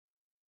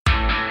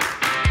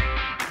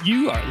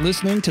You are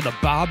listening to the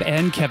Bob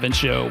and Kevin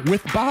Show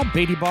with Bob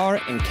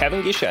Beattybar and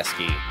Kevin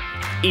Gishesky.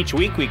 Each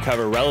week we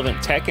cover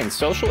relevant tech and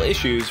social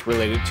issues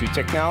related to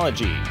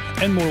technology.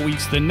 And more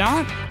weeks than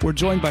not, we're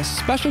joined by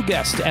special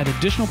guests to add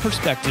additional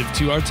perspective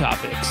to our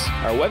topics.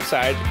 Our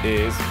website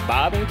is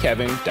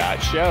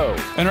bobandkevin.show.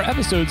 And our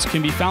episodes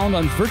can be found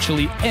on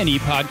virtually any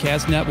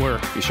podcast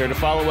network. Be sure to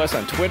follow us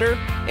on Twitter,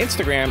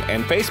 Instagram,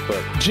 and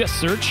Facebook. Just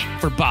search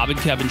for Bob and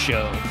Kevin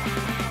Show.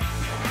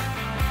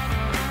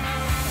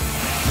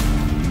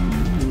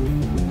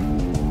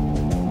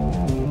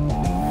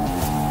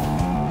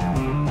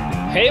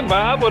 Hey,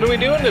 Bob, what are we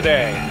doing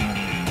today?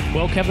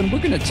 Well, Kevin, we're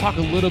going to talk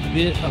a little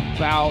bit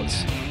about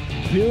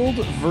build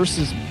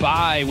versus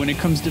buy when it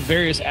comes to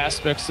various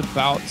aspects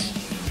about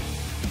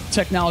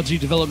technology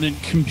development,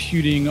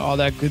 computing, all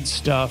that good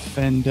stuff.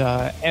 And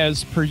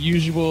as per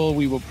usual,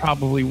 we will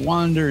probably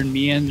wander and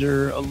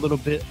meander a little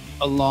bit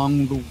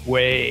along the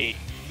way.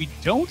 We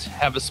don't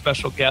have a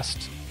special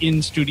guest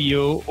in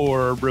studio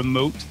or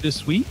remote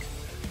this week.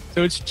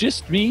 So it's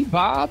just me,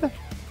 Bob,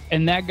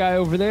 and that guy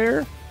over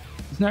there.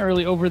 He's not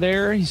really over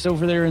there. He's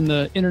over there in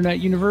the internet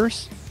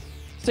universe.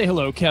 Say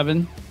hello,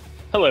 Kevin.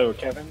 Hello,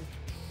 Kevin.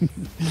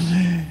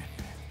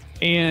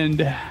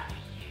 And why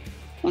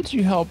don't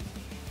you help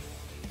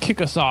kick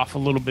us off a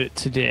little bit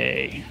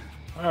today?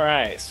 All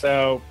right.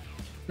 So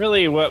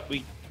really what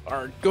we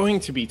are going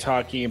to be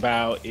talking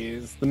about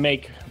is the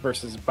make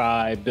versus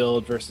buy,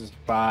 build versus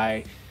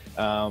buy,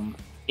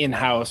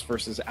 in-house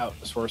versus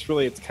outsource.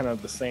 Really, it's kind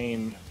of the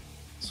same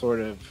sort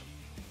of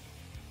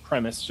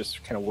premise,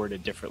 just kind of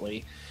worded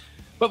differently.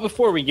 But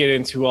before we get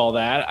into all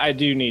that, I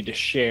do need to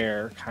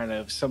share kind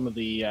of some of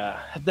the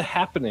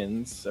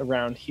happenings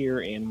around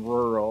here in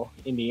rural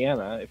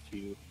Indiana, if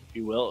you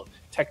will,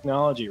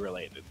 technology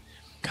related.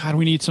 God,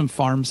 we need some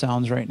farm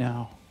sounds right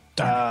now.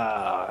 All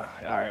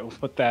right, we'll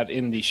put that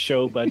in the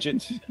show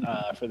budget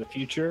for the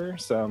future.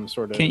 Some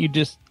sort of. Can't you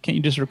just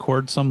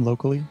record some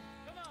locally?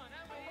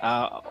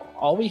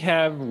 All we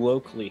have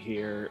locally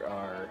here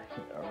are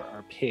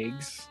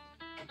pigs.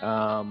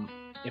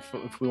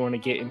 If we want to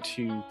get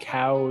into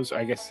cows,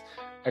 I guess,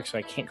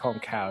 actually I can't call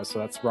them cows, so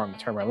that's the wrong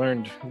term. I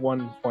learned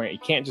one point, you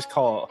can't just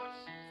call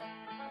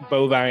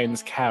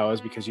bovines cows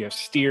because you have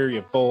steer, you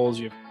have bulls,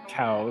 you have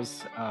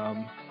cows.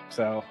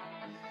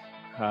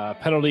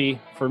 Penalty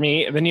for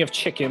me. And then you have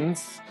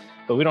chickens,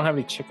 but we don't have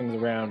any chickens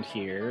around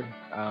here.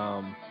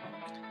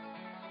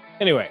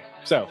 Anyway,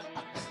 so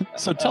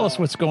tell us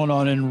what's going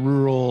on in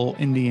rural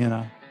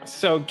Indiana.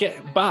 So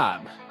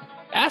Bob,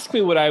 ask me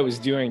what I was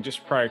doing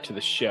just prior to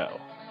the show.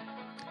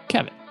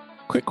 Kevin,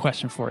 quick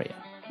question for you.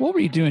 What were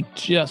you doing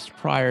just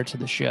prior to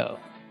the show?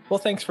 Well,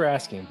 thanks for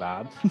asking,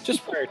 Bob.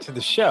 Just prior to the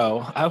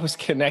show, I was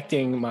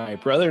connecting my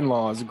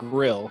brother-in-law's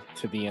grill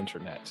to the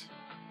internet.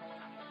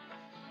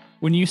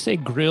 When you say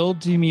grill,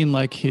 do you mean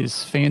like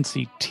his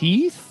fancy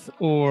teeth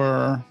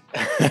or?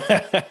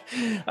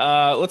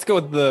 Let's go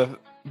with the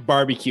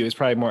barbecue is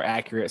probably more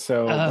accurate.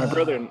 So my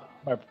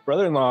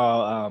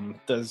brother-in-law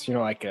does,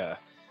 like I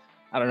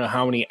don't know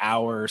how many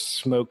hours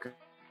smoker,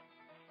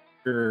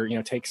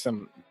 take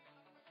some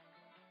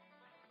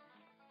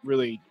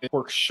really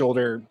pork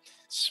shoulder,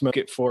 smoke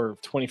it for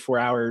 24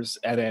 hours,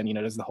 and then,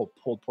 does the whole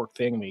pulled pork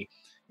thing. We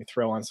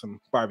throw on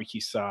some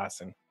barbecue sauce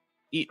and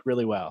eat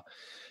really well.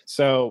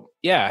 So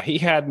yeah, he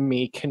had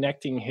me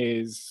connecting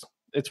it's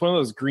one of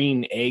those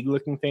green egg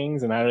looking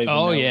things, and I don't even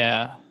know what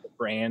the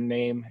brand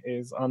name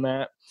is on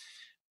that.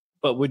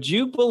 But would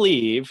you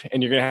believe,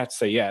 and you're going to have to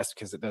say yes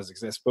because it does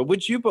exist, but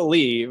would you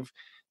believe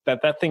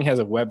that thing has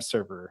a web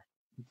server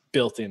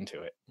built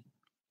into it?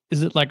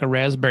 Is it like a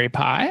Raspberry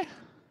Pi?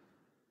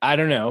 I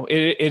don't know.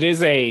 It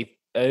is a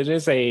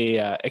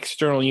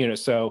external unit.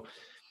 So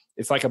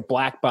it's like a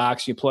black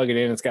box. You plug it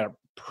in. It's got a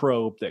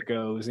probe that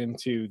goes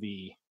into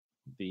the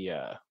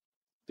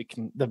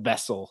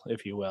vessel,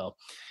 if you will.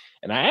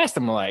 And I asked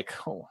him, like,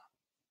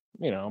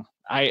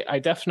 I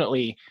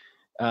definitely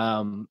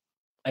understand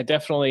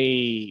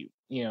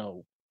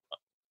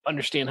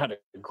how to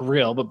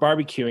grill, but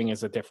barbecuing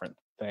is a different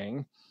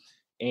thing.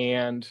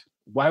 And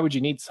why would you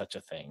need such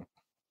a thing?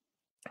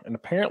 And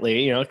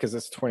apparently, because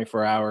it's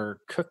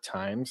 24-hour cook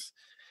times,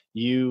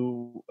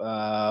 you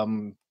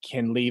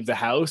can leave the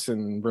house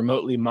and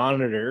remotely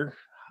monitor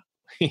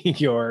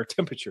your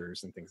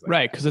temperatures and things like that.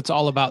 Right, because it's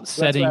all about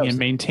setting and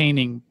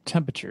maintaining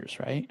temperatures,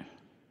 right?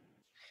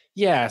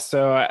 Yeah,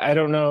 so I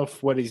don't know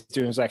if what he's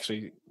doing is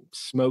actually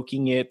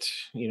smoking it,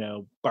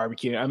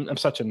 barbecuing. I'm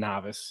such a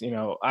novice.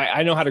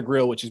 I know how to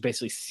grill, which is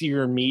basically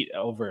sear meat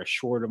over a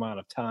short amount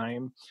of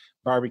time.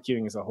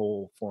 Barbecuing is a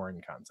whole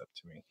foreign concept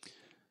to me.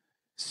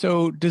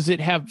 So does it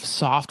have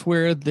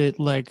software that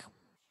like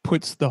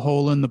puts the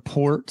hole in the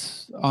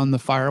port on the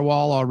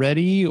firewall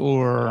already,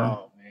 or?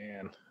 Oh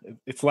man,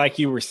 it's like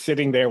you were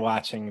sitting there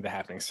watching the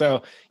happening.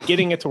 So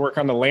getting it to work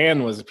on the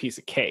LAN was a piece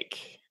of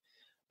cake,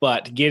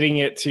 but getting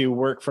it to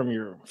work from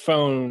your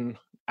phone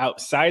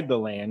outside the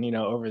LAN,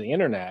 over the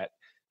internet,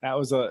 that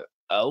was a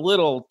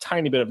little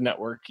tiny bit of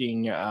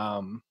networking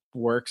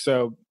work.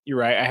 So you're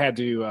right. I had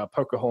to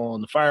poke a hole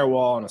in the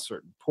firewall on a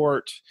certain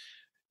port,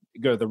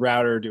 go to the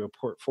router, do a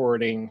port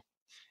forwarding,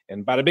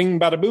 and bada bing,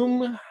 bada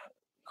boom,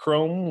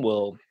 Chrome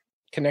will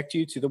connect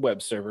you to the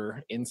web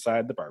server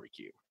inside the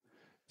barbecue.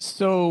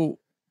 So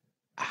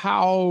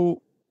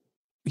how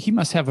he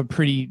must have a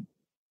pretty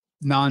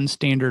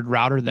non-standard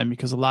router then,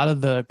 because a lot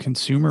of the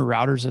consumer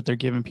routers that they're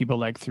giving people,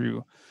 like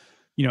through,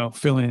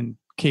 fill in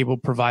cable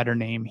provider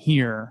name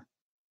here,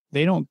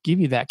 they don't give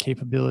you that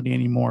capability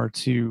anymore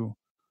to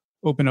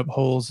open up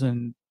holes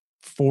and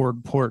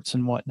forward ports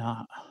and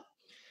whatnot.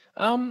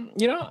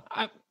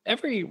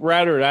 Every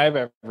router that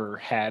I've ever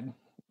had,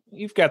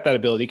 you've got that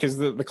ability, because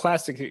the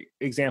classic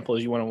example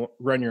is you want to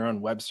run your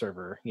own web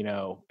server,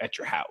 at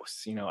your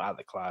house, out of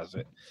the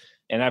closet.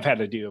 And I've had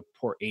to do a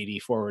port 80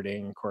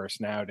 forwarding. Of course,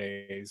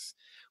 nowadays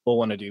we'll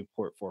want to do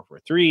port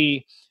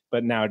 443,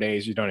 but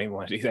nowadays you don't even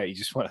want to do that. You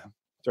just want to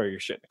throw your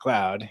shit in the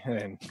cloud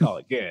and call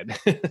it good.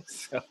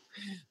 So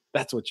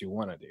that's what you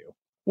want to do.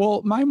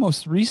 Well, my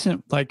most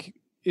recent,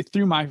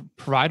 through my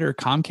provider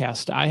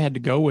Comcast, I had to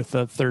go with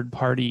a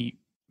third-party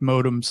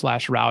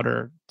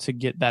modem/router to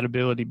get that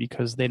ability,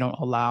 because they don't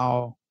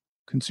allow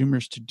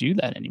consumers to do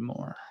that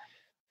anymore.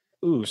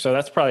 Ooh, so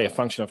that's probably a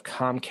function of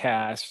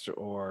Comcast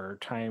or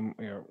Time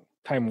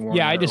Warner.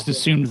 Yeah, I just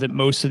assumed that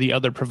most of the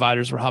other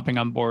providers were hopping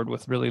on board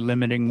with really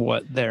limiting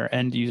what their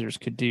end users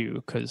could do,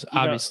 because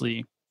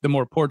obviously the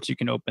more ports you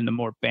can open, the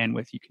more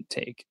bandwidth you can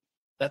take.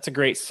 That's a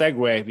great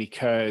segue,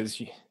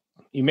 because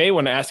you may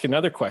want to ask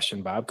another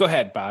question, Bob. Go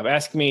ahead, Bob.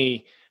 Ask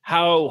me,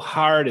 how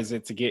hard is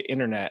it to get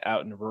internet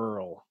out in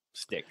rural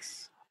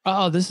sticks?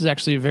 Oh, this is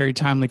actually a very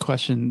timely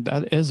question.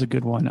 That is a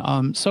good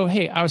one. So,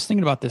 hey, I was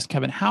thinking about this,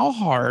 Kevin. How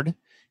hard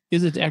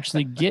is it to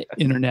actually get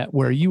internet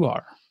where you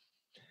are?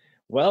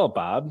 Well,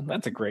 Bob,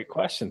 that's a great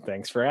question.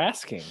 Thanks for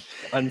asking.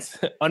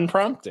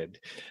 Unprompted.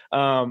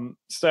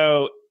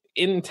 So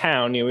in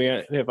town, we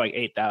have like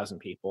 8,000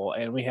 people,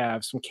 and we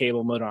have some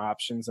cable modem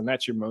options, and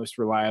that's your most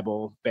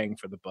reliable bang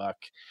for the buck.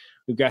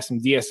 We've got some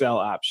DSL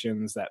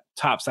options that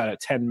tops out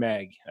at 10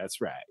 meg. That's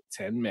right,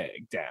 10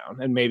 meg down,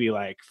 and maybe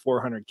like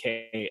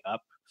 400K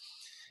up.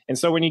 And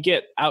so when you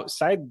get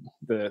outside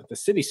the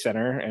city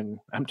center, and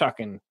I'm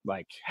talking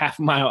like half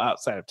a mile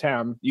outside of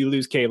town, you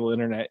lose cable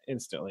internet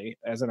instantly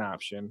as an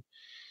option.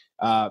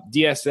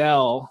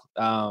 DSL,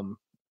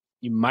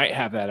 you might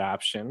have that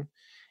option,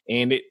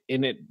 and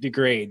it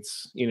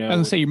degrades. I was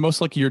gonna say,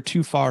 you're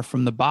too far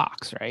from the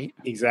box, right?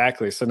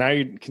 Exactly. So now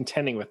you're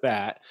contending with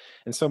that.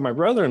 And so my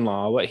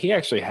brother-in-law, what he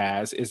actually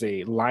has is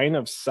a line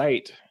of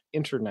sight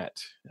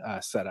internet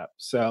setup.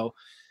 So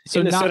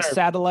not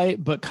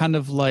satellite, but kind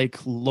of like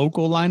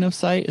local line of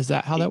sight. Is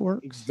that how that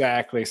works?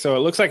 Exactly. So it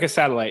looks like a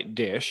satellite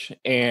dish.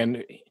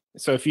 And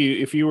so if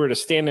you were to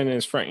stand in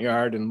his front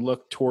yard and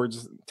look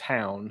towards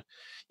town,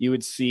 you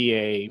would see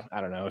a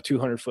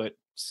 200-foot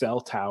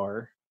cell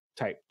tower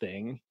type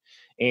thing.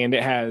 And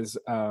it has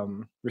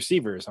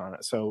receivers on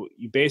it. So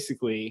you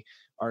basically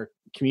are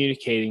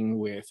communicating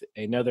with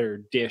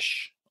another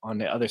dish on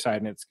the other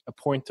side, and it's a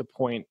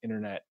point-to-point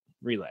internet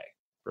relay,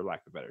 for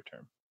lack of a better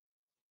term.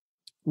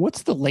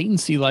 What's the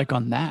latency like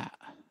on that?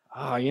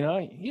 Oh, you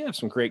have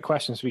some great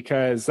questions,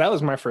 because that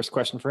was my first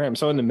question for him.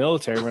 So in the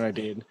military, when I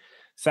did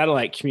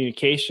satellite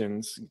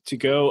communications, to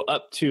go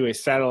up to a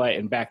satellite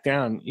and back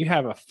down, you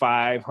have a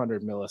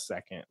 500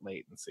 millisecond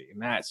latency.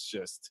 And that's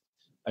just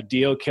a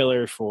deal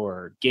killer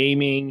for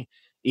gaming.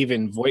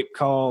 Even VoIP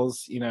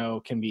calls,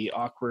 can be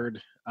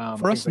awkward.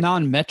 For us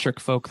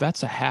non-metric folk,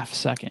 that's a half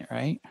second,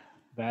 right?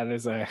 That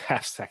is a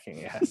half second,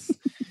 yes.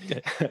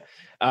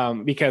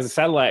 Because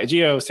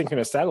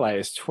geosynchronous satellite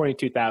is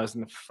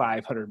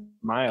 22,500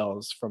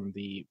 miles from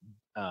the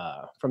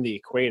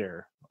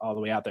equator all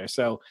the way out there.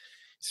 So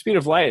speed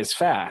of light is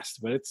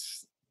fast, but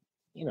it's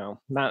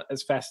not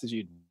as fast as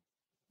you'd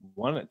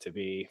want it to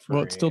be.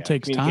 Well, it still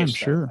takes time.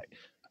 Sure.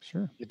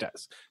 It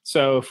does.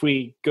 So if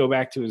we go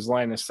back to his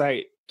line of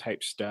sight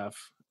type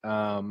stuff,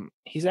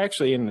 he's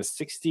actually in the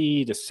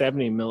 60 to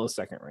 70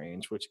 millisecond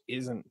range, which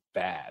isn't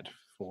bad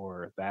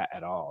for that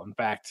at all. In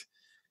fact,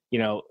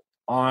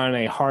 on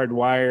a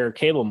hardwire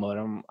cable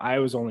modem, I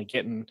was only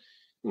getting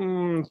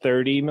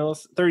 30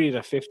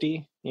 to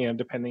 50,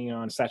 depending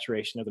on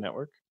saturation of the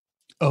network.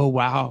 Oh,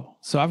 wow.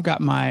 So I've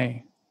got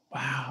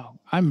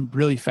I'm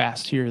really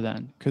fast here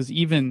then, because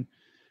even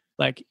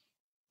like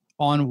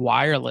on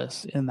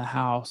wireless in the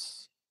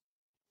house,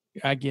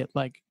 I get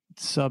like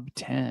sub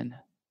 10.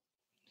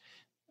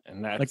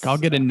 And that's like I'll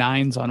get a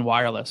 9s on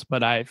wireless,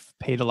 but I've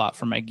paid a lot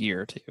for my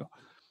gear too.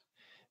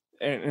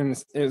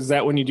 And is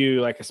that when you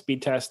do like a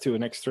speed test to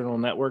an external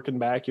network and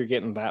back, you're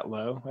getting that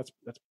low? That's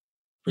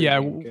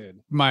pretty good.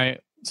 My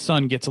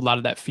son gets a lot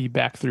of that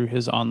feedback through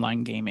his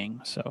online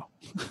gaming. So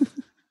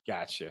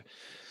gotcha.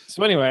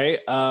 So anyway,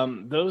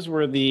 those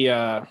were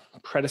the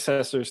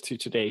predecessors to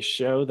today's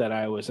show that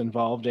I was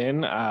involved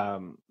in.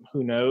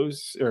 Who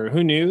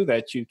knew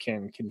that you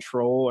can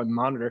control and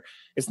monitor?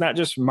 It's not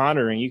just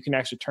monitoring. You can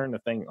actually turn the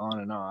thing on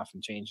and off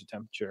and change the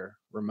temperature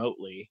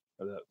remotely,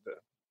 or the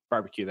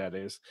barbecue, that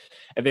is.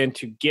 And then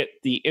to get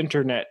the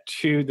internet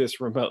to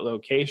this remote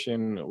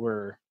location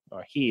where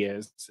he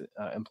is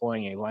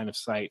employing a line of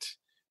sight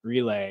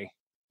relay.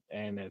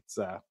 And it's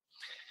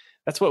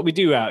That's what we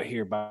do out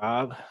here,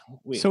 Bob.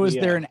 So is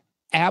there an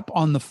app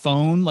on the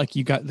phone? Like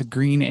you got the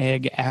Green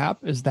Egg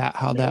app? Is that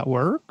how that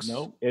works?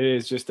 No, it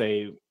is just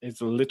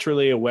it's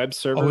literally a web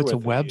server. Oh, it's a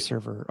web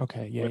server.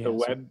 Okay. Yeah. With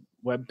a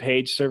web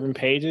page serving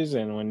pages.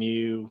 And when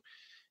you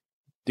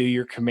do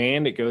your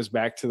command, it goes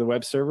back to the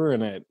web server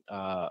and it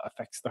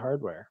affects the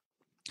hardware.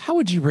 How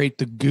would you rate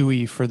the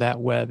GUI for that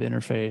web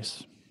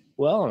interface?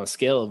 Well, on a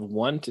scale of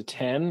 1 to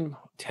 10,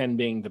 10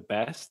 being the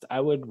best,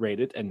 I would rate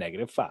it a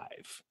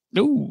 -5.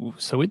 Oh,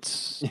 so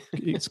it's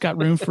got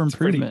room for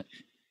improvement.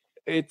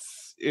 It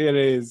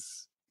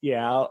is.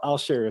 Yeah, I'll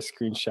share a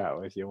screenshot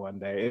with you one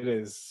day. It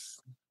is.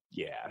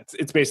 Yeah,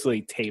 it's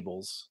basically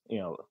tables.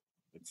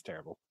 It's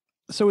terrible.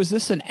 So is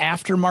this an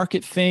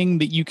aftermarket thing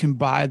that you can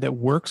buy that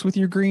works with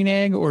your Green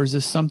Egg, or is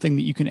this something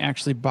that you can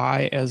actually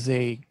buy as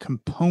a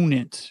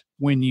component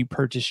when you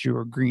purchase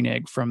your Green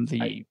Egg from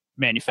the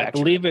manufacturer?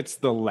 I believe it's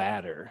the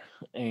latter,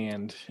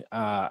 and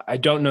I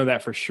don't know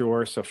that for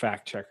sure. So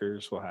fact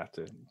checkers will have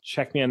to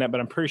check me on that. But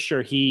I'm pretty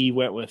sure he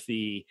went with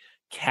the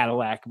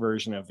Cadillac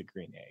version of the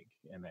Green Egg,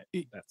 and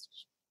that's.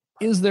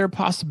 Is there a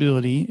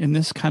possibility, and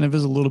this kind of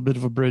is a little bit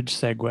of a bridge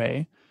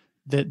segue,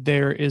 that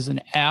there is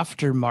an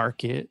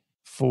aftermarket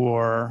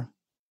for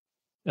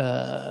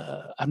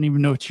I don't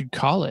even know what you'd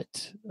call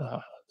it,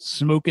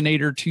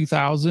 Smokinator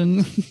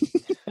 2000?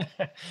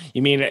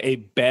 You mean a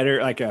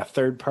better, like a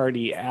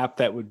third-party app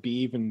that would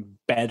be even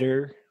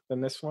better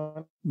than this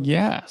one?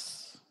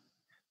 Yes.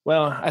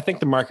 Well, I think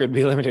the market would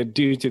be limited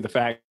due to the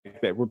fact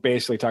that we're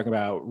basically talking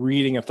about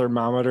reading a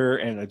thermometer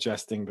and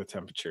adjusting the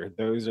temperature.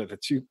 Those are the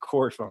two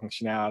core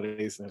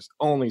functionalities, and there's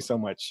only so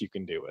much you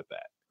can do with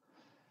that.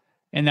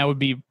 And that would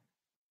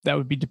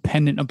be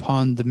dependent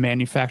upon the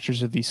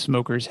manufacturers of these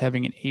smokers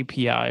having an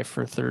API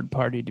for a third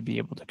party to be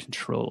able to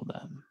control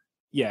them.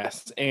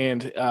 Yes,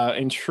 and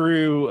in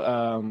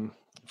true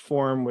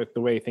form with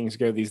the way things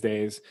go these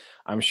days,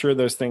 I'm sure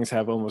those things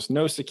have almost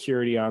no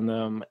security on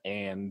them,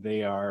 and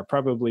they are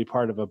probably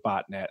part of a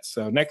botnet.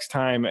 So next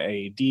time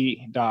a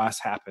DDoS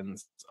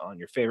happens on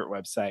your favorite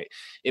website,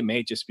 it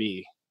may just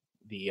be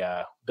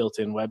the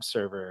built-in web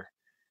server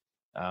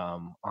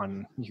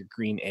on your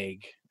Green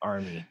Egg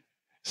army.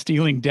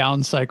 Stealing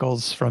down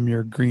cycles from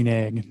your Green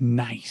Egg.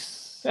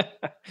 Nice.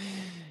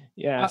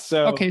 Yeah.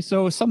 So okay.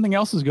 So something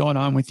else is going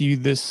on with you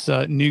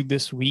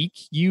this week.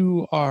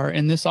 You are,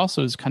 and this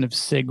also is kind of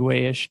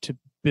segue-ish to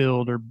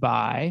build or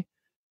buy.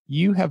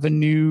 You have a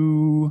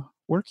new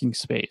working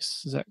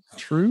space. Is that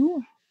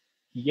true?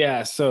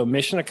 Yeah. So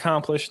mission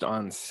accomplished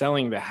on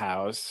selling the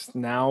house.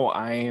 Now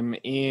I am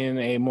in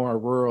a more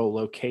rural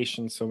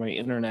location, so my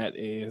internet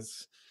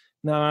is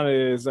not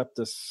as up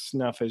to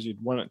snuff as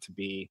you'd want it to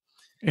be.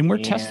 And we're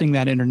testing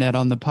that internet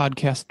on the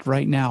podcast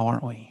right now,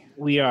 aren't we?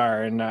 We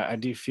are, and I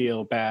do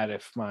feel bad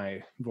if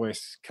my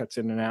voice cuts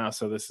in and out.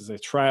 So this is a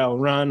trial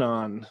run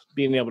on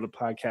being able to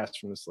podcast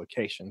from this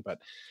location. But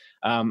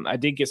I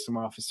did get some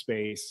office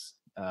space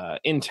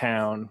in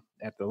town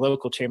at the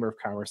local Chamber of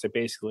Commerce. They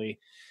basically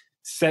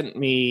sent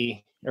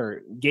me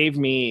or gave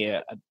me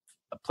a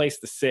place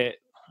to sit,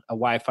 a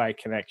Wi-Fi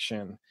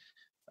connection,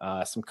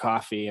 some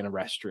coffee, and a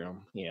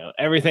restroom.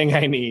 Everything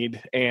I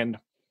need. And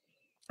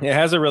it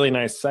has a really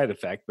nice side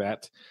effect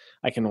that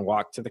I can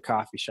walk to the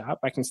coffee shop.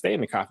 I can stay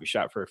in the coffee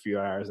shop for a few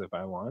hours if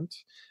I want.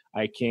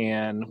 I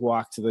can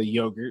walk to the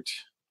yogurt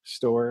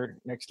store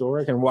next door.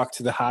 I can walk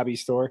to the hobby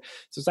store.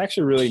 So it's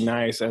actually really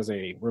nice as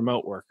a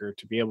remote worker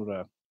to be able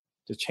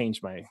to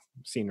change my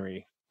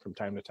scenery from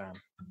time to time.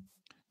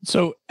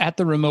 So at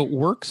the remote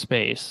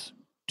workspace,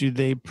 do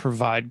they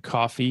provide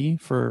coffee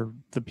for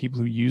the people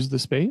who use the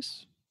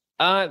space?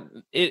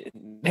 They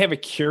have a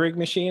Keurig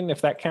machine, if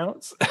that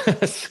counts.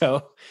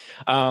 So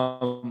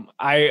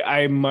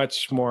I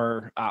much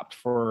more opt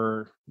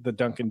for the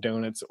Dunkin'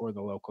 Donuts or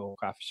the local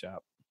coffee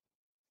shop.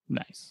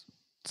 Nice.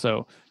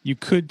 So you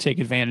could take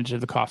advantage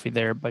of the coffee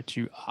there, but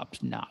you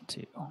opt not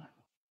to.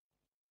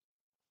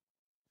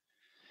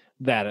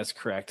 That is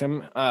correct.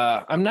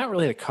 I'm not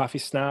really a coffee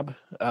snob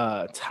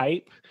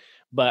type,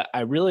 but I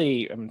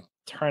really am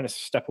trying to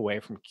step away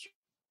from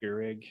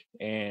Keurig,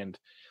 and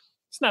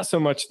it's not so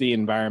much the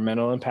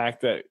environmental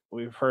impact that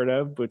we've heard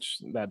of, which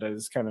that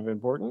is kind of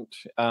important.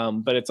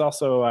 But it's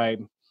also, I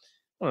don't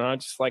know, I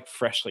just like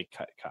freshly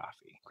cut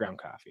coffee, ground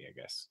coffee, I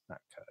guess,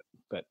 not cut.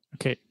 But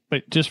okay,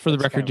 but just for the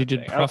record, you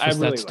did preface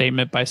that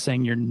statement by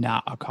saying you're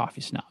not a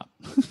coffee snob.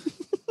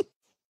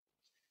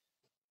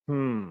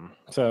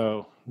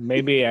 So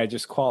maybe I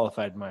just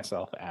qualified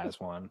myself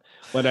as one.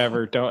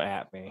 Whatever, don't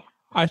at me.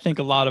 I think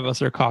a lot of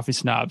us are coffee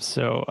snobs,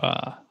 so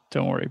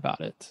don't worry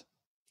about it.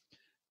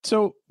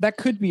 So that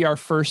could be our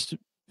first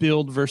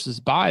build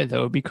versus buy,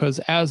 though, because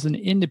as an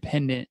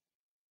independent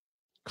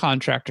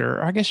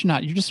contractor, I guess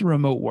you're just a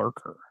remote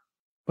worker.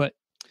 But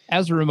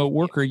as a remote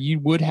worker,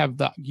 you could have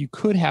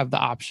the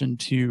option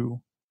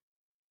to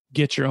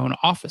get your own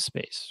office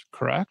space,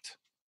 correct?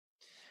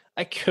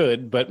 I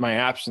could, but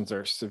my options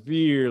are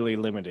severely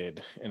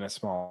limited in a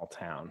small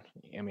town.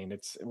 I mean,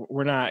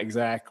 we're not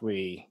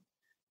exactly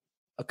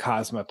a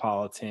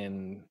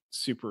cosmopolitan,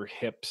 super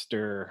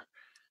hipster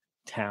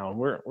town.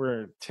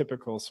 We're a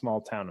typical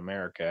small town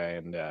America,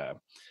 and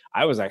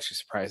I was actually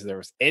surprised there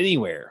was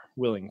anywhere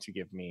willing to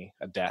give me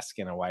a desk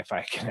and a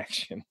Wi-Fi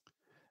connection.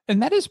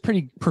 And that is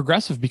pretty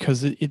progressive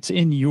because it's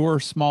in your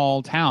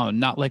small town,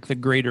 not like the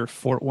greater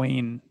Fort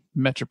Wayne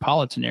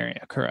metropolitan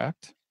area,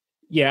 correct?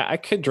 Yeah, I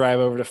could drive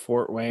over to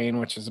Fort Wayne,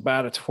 which is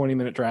about a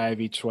 20-minute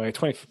drive each way.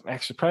 20,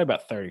 actually, probably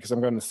about 30, because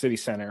I'm going to the city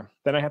center.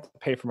 Then I have to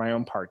pay for my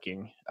own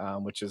parking,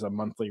 which is a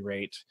monthly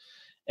rate.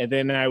 And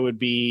then I would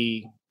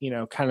be,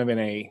 kind of in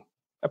a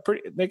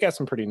pretty. They got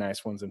some pretty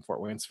nice ones in Fort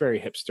Wayne. It's very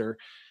hipster,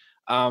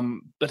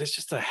 but it's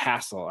just a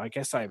hassle. I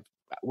guess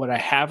what I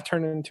have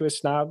turned into a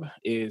snob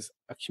is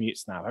a commute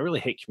snob. I really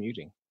hate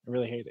commuting. I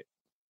really hate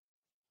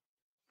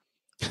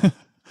it.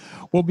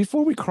 Well,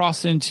 before we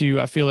cross into,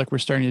 I feel like we're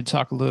starting to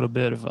talk a little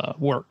bit of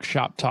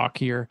workshop talk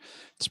here.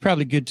 It's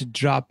probably good to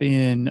drop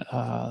in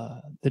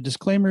the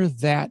disclaimer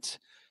that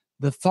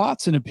the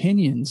thoughts and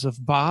opinions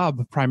of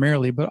Bob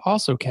primarily, but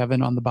also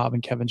Kevin on the Bob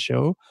and Kevin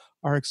show,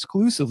 are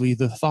exclusively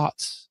the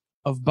thoughts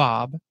of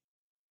Bob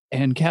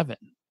and Kevin,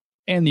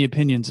 and the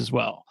opinions as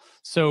well.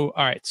 So,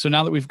 all right. So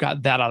now that we've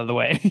got that out of the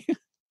way,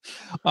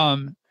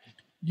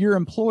 your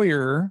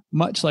employer,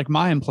 much like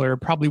my employer,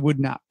 probably would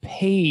not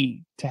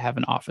pay to have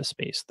an office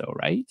space, though,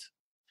 right?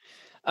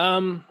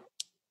 I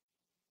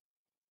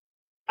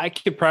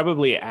could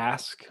probably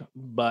ask,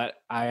 but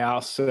I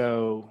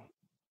also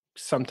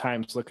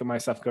sometimes look at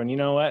myself going, you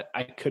know what?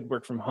 I could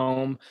work from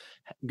home.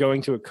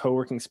 Going to a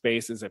co-working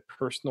space is a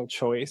personal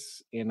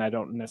choice, and I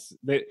don't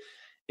necessarily.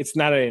 It's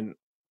not an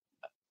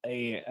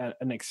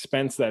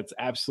expense that's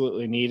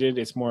absolutely needed.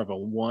 It's more of a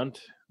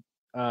want.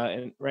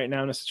 And right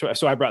now in a situation,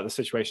 so I brought the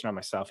situation on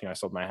myself. I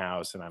sold my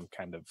house, and I'm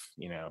kind of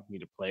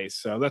need a place.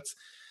 So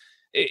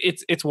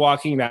it's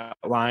walking that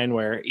line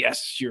where,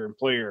 yes, your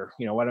employer,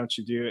 why don't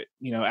you do it?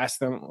 Ask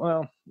them.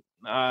 Well,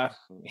 I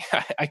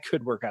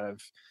could work out of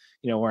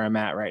where I'm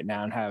at right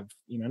now and have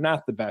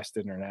not the best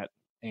internet.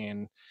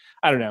 And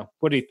I don't know.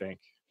 What do you think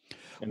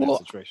in that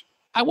situation?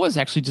 I was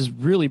actually just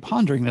really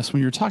pondering this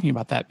when you were talking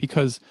about that,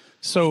 because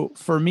so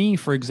for me,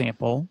 for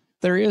example,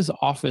 there is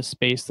office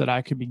space that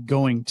I could be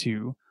going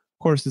to.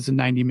 Of course, it's a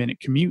 90-minute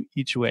commute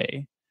each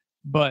way.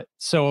 But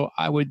so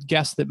I would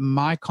guess that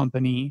my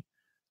company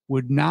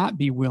would not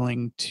be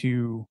willing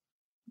to,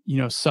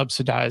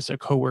 subsidize a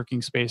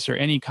co-working space or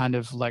any kind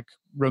of like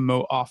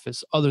remote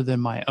office other than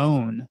my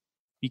own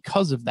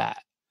because of that.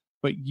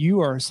 But you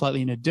are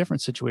slightly in a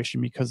different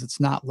situation because it's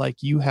not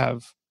like you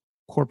have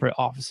corporate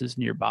offices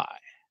nearby.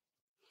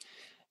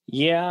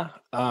 Yeah.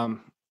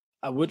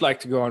 I would like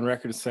to go on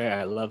record and say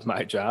I love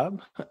my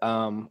job.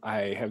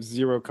 I have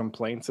zero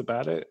complaints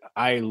about it.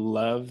 I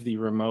love the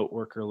remote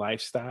worker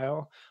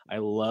lifestyle. I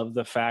love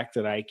the fact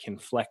that I can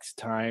flex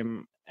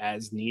time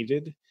as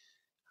needed.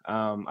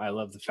 I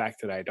love the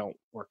fact that I don't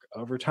work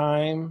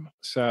overtime.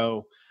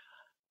 So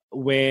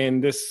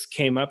when this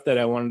came up that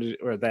I wanted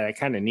to, or that I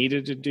kind of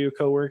needed to do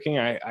co-working,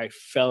 I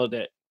felt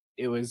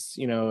it was,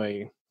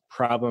 a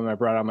problem I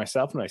brought on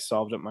myself, and I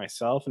solved it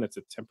myself, and it's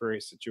a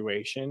temporary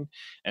situation,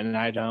 and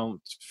I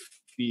don't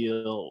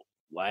feel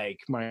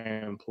like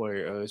my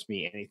employer owes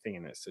me anything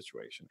in this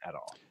situation at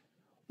all.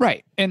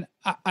 Right. And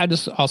I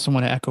just also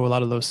want to echo a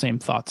lot of those same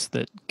thoughts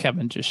that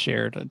Kevin just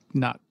shared,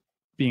 not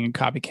being a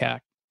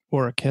copycat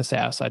or a kiss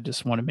ass. I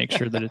just want to make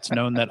sure that it's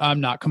known that I'm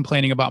not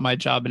complaining about my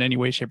job in any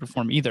way, shape, or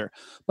form either.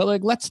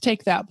 But let's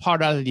take that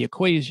part out of the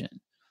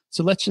equation.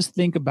 So let's just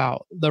think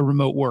about the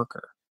remote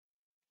worker.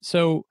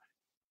 So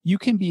you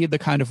can be the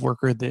kind of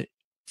worker that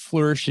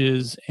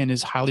flourishes and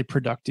is highly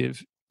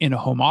productive in a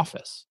home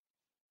office.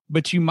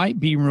 But you might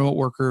be a remote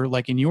worker,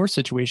 like in your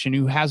situation,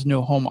 who has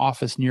no home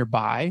office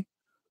nearby,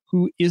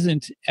 who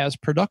isn't as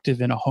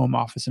productive in a home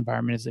office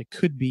environment as they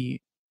could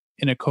be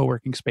in a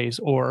co-working space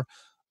or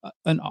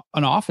an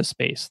office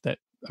space.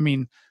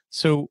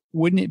 So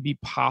wouldn't it be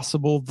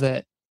possible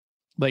that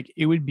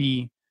it would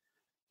be,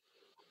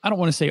 I don't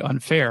want to say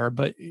unfair,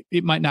 but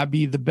it might not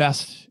be in the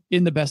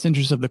best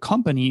interest of the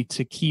company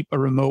to keep a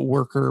remote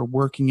worker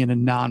working in a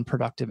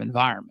non-productive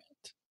environment.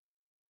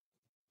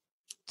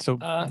 So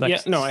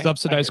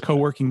subsidized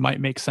co-working might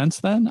make sense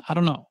then? I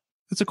don't know.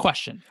 It's a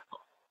question.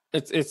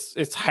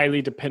 It's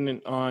highly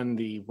dependent on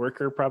the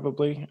worker,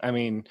 probably. I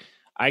mean,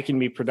 I can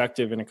be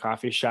productive in a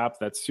coffee shop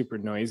that's super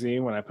noisy.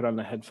 When I put on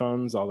the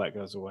headphones, all that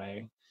goes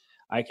away.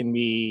 I can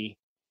be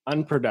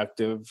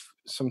unproductive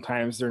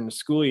sometimes during the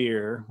school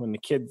year when the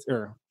kids,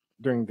 or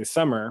during the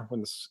summer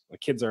when the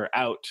kids are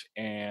out,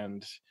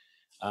 and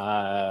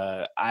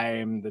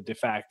I'm the de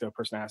facto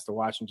person that has to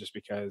watch them, just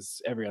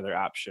because every other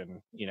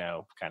option,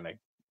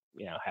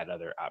 had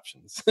other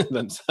options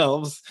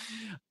themselves.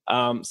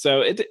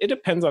 So it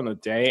depends on the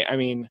day. I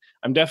mean,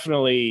 I'm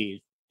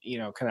definitely,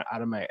 kind of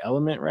out of my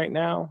element right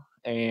now,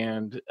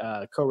 and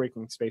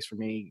co-working space for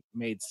me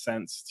made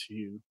sense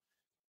to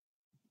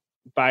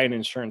buy an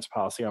insurance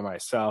policy on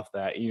myself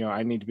that,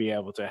 I need to be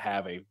able to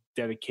have a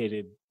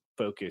dedicated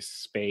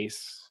focused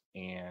space,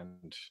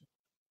 and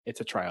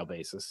it's a trial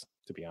basis,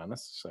 to be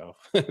honest. So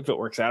if it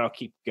works out, I'll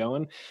keep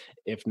going.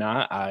 If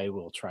not, I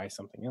will try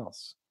something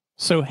else.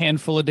 So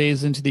handful of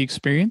days into the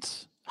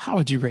experience, How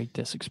would you rate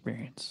this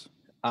experience?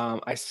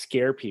 I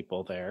scare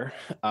people there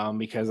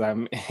because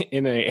I'm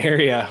in an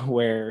area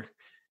where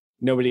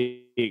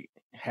nobody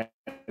has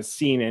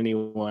seen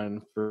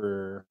anyone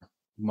for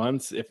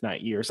months, if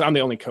not years. So I'm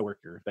the only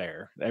coworker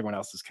there. Everyone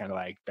else has kind of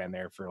like been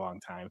there for a long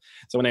time.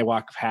 So when they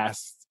walk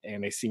past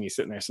and they see me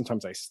sitting there,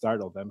 sometimes I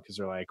startle them because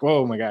they're like,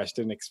 "Whoa, my gosh,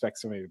 didn't expect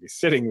somebody to be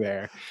sitting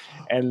there."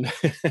 And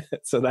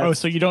so that's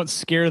So you don't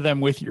scare them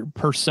with your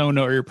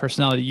persona or your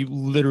personality. You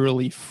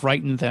literally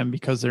frighten them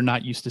because they're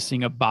not used to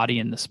seeing a body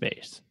in the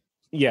space.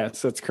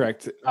 yes, that's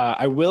correct.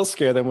 I will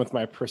scare them with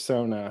my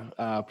persona,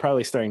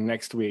 probably starting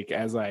next week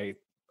as I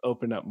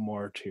open up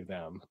more to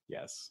them.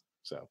 Yes.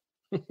 So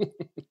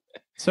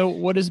So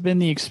what has been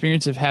the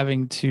experience of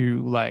having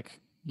to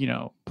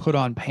put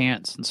on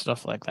pants and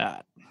stuff like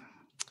that?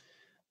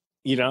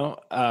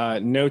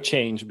 no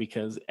change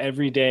because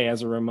every day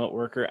as a remote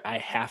worker, I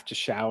have to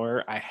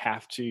shower. I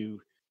have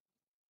to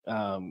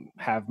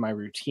have my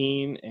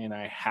routine and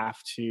I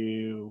have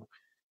to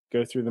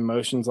go through the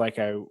motions like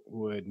I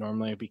would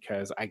normally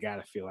because I got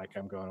to feel like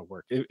I'm going to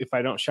work. If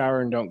I don't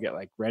shower and don't get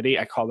like ready,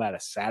 I call that a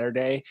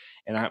Saturday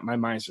and my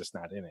mind's just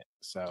not in it.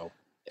 So,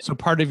 So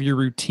part of your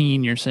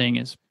routine you're saying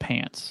is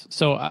pants.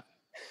 So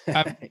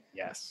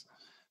yes.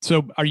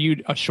 so are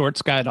you a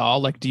shorts guy at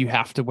all? Like, do you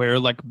have to wear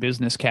like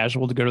business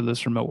casual to go to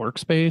this remote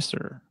workspace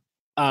or?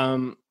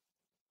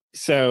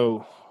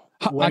 So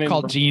I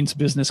call jeans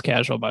business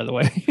casual, by the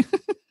way.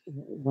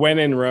 When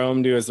in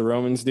Rome, do as the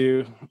Romans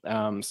do.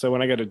 So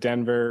when I go to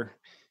Denver,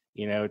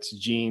 it's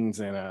jeans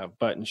and a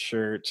button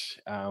shirt.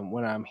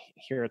 When I'm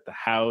here at the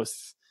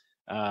house,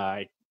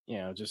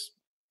 just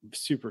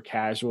super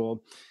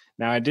casual.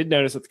 Now, I did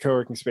notice at the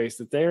co-working space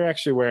that they're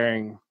actually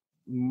wearing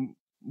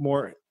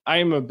more. I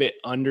am a bit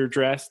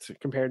underdressed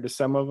compared to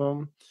some of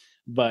them,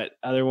 but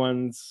other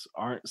ones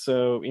aren't.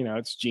 So,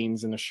 it's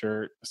jeans and a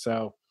shirt.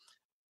 So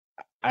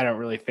I don't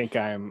really think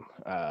I'm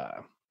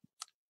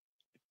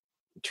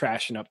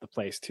trashing up the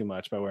place too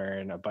much by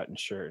wearing a button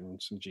shirt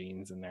and some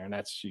jeans in there. And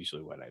that's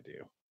usually what I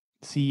do.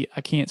 See,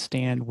 I can't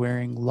stand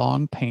wearing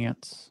long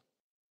pants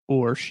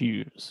or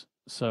shoes.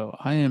 So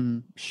I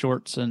am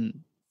shorts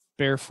and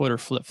barefoot or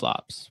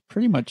flip-flops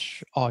pretty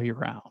much all year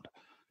round.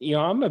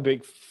 I'm a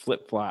big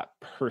flip-flop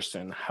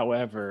person.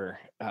 However,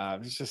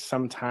 it's just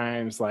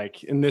sometimes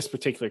like in this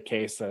particular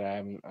case that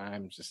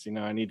I'm just,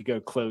 I need to go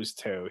closed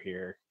toe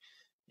here.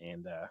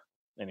 And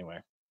anyway.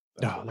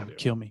 Oh, that would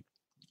kill me.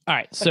 All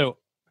right. So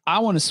I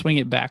want to swing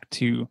it back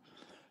to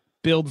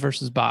build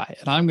versus buy.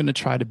 And I'm going to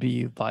try to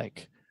be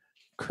like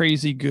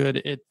crazy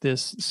good at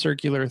this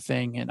circular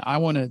thing. And I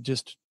want to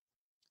just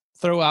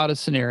throw out a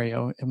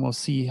scenario and we'll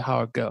see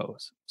how it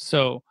goes.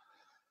 So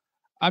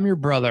I'm your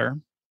brother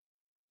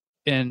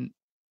and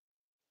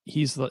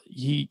I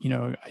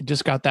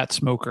just got that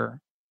smoker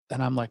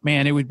and I'm like,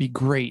 man, it would be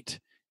great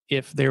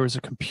if there was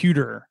a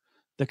computer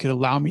that could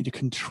allow me to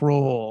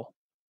control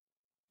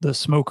the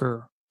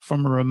smoker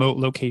from a remote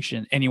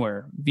location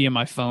anywhere via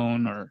my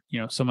phone or,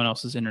 someone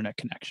else's internet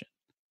connection.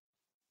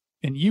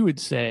 And you would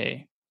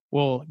say,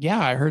 well, yeah,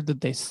 I heard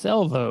that they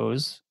sell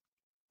those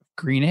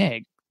green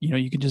egg.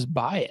 You can just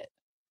buy it.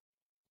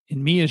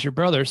 And me as your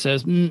brother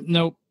says,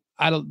 nope,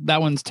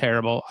 that one's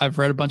terrible. I've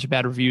read a bunch of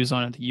bad reviews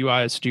on it. The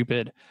UI is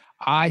stupid.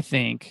 I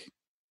think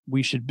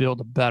we should build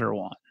a better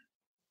one.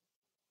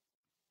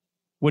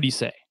 What do you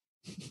say?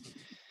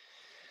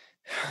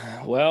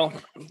 Well,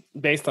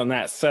 based on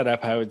that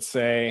setup, I would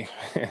say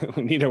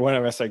neither one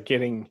of us are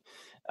getting,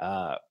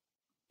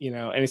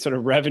 any sort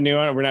of revenue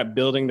on it. We're not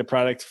building the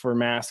product for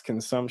mass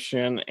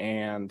consumption.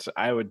 And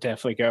I would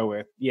definitely go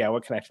with,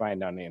 what can I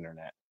find on the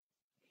internet?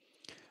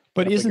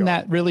 But isn't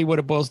that really what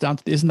it boils down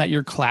to? Isn't that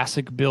your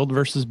classic build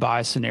versus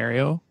buy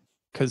scenario?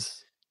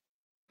 Because,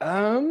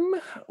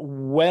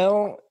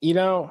 well,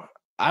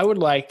 I would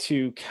like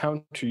to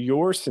counter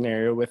your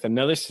scenario with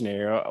another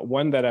scenario,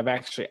 one that I've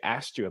actually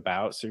asked you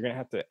about. So you're going to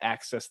have to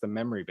access the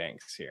memory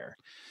banks here.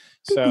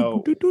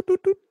 So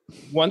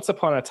once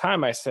upon a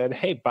time, I said,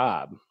 hey,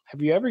 Bob,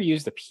 have you ever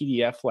used a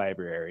PDF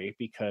library?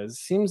 Because it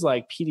seems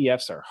like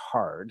PDFs are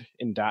hard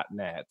in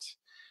 .NET.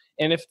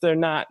 And if they're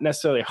not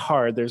necessarily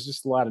hard, there's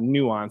just a lot of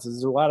nuances.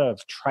 There's a lot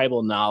of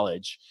tribal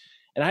knowledge.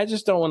 And I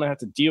just don't want to have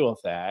to deal with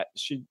that.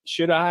 Do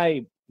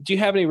you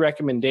have any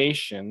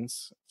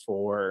recommendations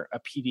for a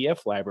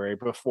PDF library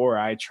before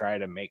I try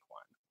to make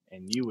one?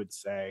 And you would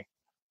say,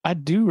 I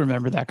do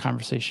remember that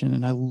conversation,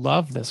 and I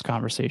love this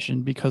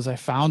conversation because I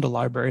found a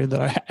library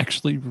that I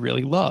actually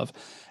really love.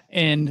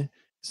 And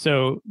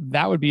so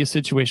that would be a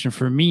situation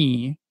for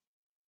me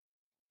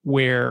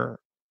where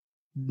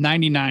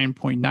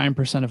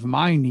 99.9% of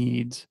my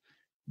needs,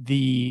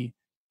 the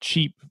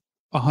cheap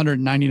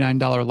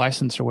 $199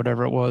 license or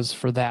whatever it was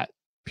for that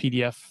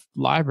PDF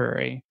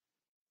library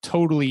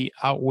totally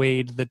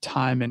outweighed the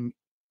time and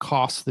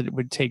cost that it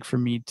would take for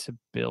me to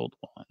build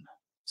one.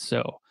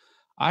 So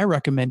I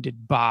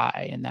recommended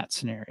buy in that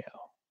scenario.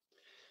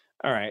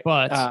 All right.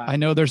 But I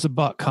know there's a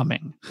but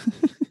coming.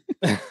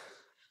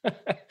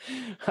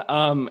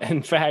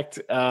 In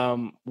fact,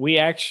 we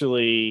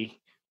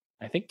actually,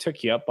 I think,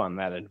 took you up on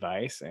that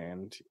advice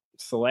and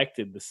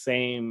selected the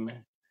same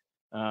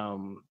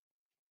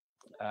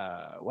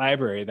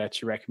library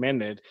that you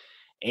recommended.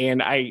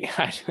 And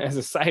as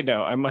a side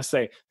note, I must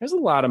say there's a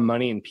lot of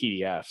money in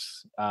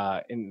PDFs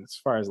in as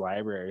far as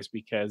libraries,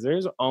 because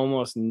there's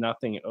almost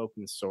nothing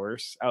open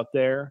source out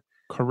there.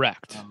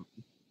 Correct.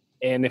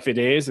 And if it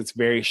is, it's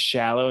very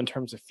shallow in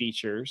terms of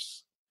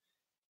features.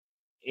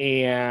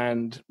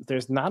 And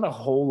there's not a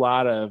whole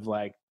lot of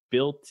like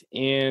built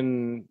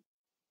in,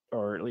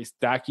 or at least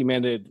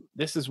documented,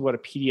 this is what a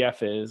PDF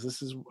is,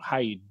 this is how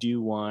you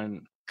do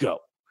one, go.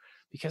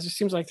 Because it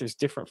seems like there's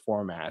different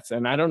formats,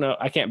 and I don't know,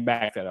 I can't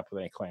back that up with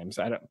any claims.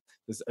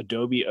 Does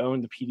Adobe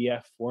own the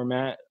PDF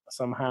format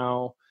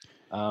somehow?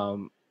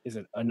 Is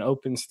it an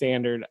open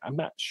standard? I'm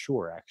not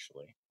sure,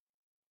 actually.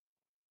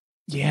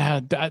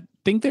 Yeah, I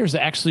think there's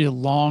actually a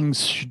long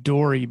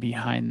story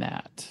behind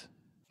that.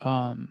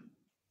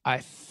 I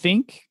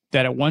think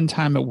that at one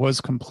time it was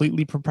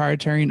completely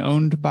proprietary and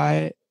owned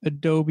by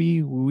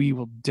Adobe. We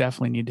will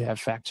definitely need to have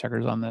fact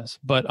checkers on this,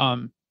 but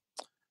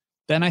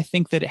then I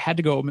think that it had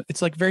to go.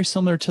 It's like very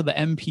similar to the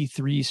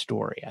MP3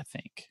 story, I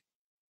think.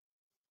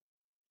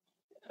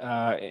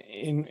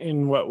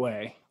 In what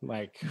way?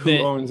 Like who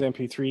owns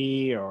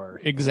MP3 or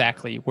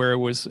exactly, where it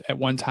was at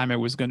one time it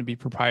was going to be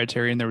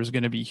proprietary and there was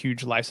going to be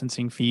huge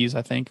licensing fees.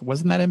 I think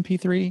wasn't that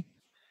MP3?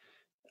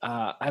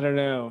 I don't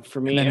know. For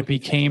me, and then it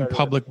became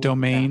public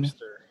domain.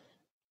 Faster.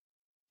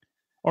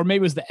 Or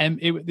maybe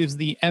it was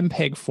the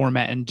MPEG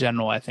format in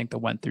general, I think, that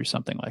went through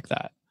something like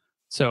that.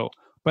 So,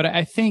 but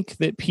I think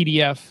that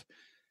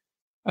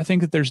I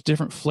think that there's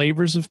different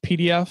flavors of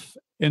PDF,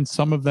 and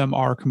some of them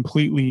are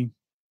completely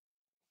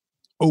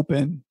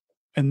open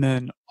and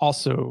then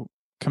also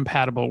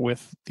compatible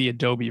with the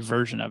Adobe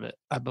version of it,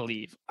 I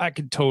believe. I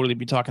could totally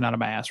be talking out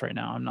of my ass right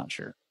now. I'm not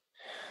sure.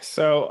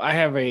 So I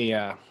have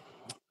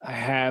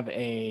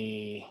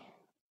a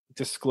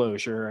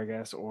disclosure, I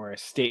guess, or a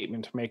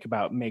statement to make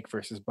about make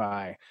versus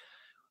buy.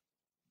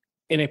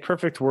 In a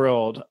perfect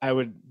world, I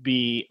would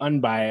be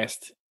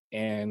unbiased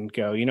and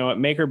go, you know what,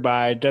 make or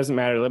buy, doesn't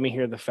matter. Let me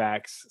hear the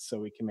facts so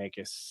we can make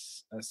a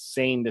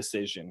sane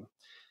decision.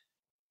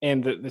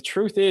 And the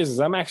truth is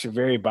I'm actually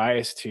very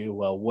biased to,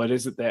 well, what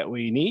is it that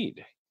we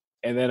need?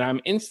 And then I'm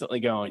instantly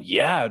going,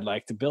 yeah, I'd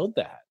like to build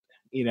that,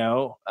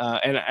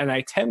 and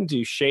I tend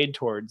to shade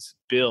towards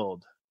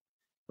build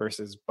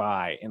versus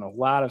buy in a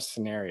lot of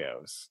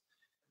scenarios.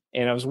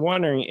 And I was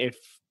wondering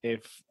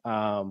if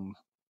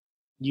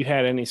you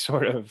had any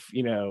sort of,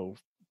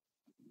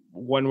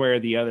 one way or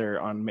the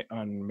other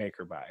on make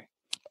or buy.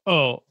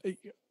 Oh,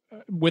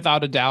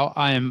 without a doubt,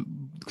 I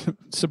am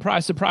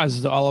surprise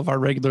to all of our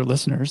regular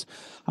listeners.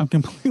 I'm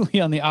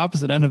completely on the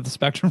opposite end of the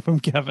spectrum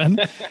from Kevin.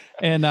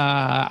 And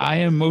I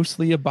am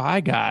mostly a buy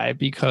guy,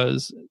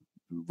 because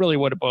really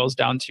what it boils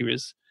down to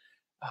is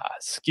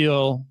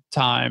skill,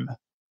 time,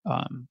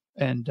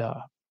 and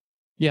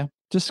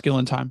just skill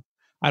and time.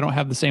 I don't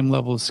have the same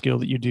level of skill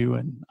that you do,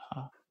 and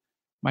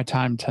my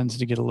time tends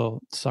to get a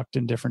little sucked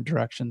in different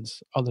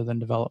directions other than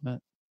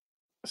development.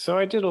 So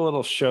I did a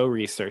little show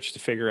research to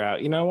figure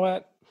out,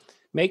 what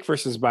make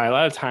versus buy a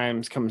lot of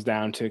times comes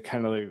down to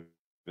kind of like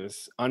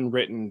this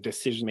unwritten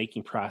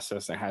decision-making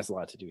process that has a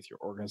lot to do with your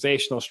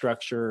organizational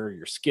structure,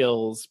 your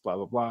skills, blah,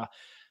 blah, blah.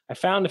 I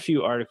found a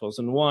few articles,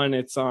 and one,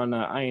 it's on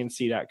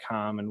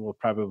inc.com, and we'll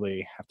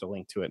probably have to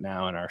link to it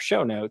now in our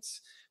show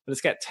notes, but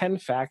it's got 10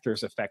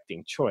 factors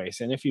affecting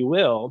choice. And if you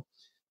will,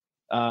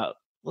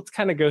 let's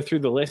kind of go through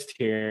the list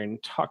here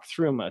and talk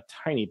through them a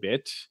tiny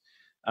bit.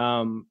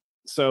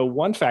 So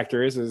one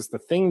factor is the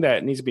thing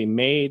that needs to be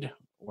made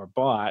or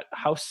bought,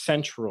 how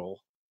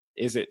central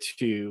is it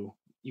to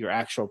your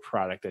actual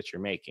product that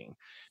you're making?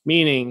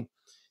 Meaning,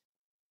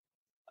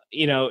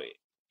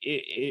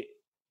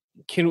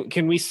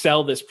 can we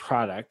sell this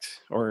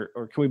product or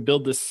can we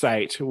build this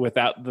site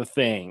without the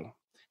thing?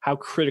 How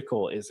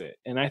critical is it?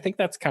 And I think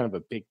that's kind of a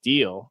big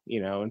deal,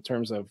 in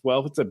terms of,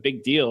 well, if it's a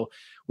big deal,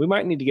 we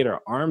might need to get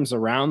our arms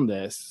around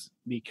this,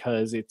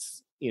 because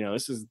it's,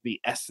 this is the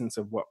essence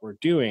of what we're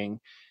doing.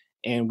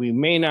 And we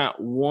may not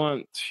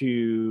want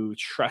to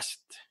trust,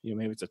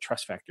 maybe it's a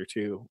trust factor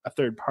too, a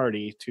third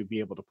party to be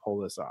able to pull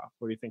this off.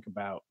 What do you think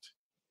about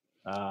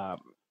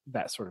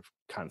that sort of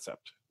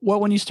concept? Well,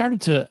 when you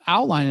started to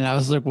outline it, I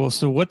was like, well,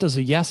 so what does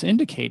a yes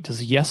indicate? Does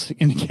a yes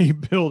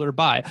indicate build or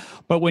buy?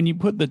 But when you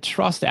put the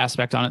trust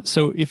aspect on it,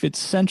 so if it's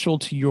central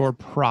to your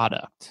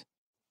product,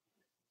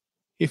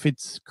 if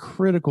it's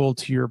critical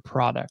to your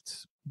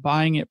product,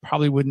 buying it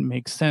probably wouldn't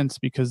make sense,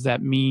 because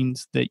that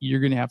means that you're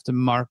going to have to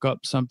mark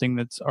up something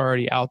that's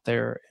already out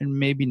there and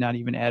maybe not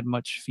even add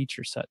much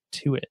feature set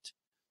to it.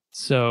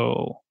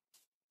 So,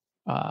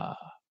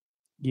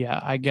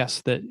 yeah, I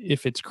guess that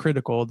if it's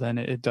critical, then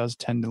it does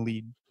tend to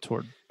lead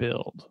toward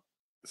build.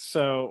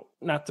 So,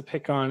 not to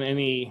pick on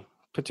any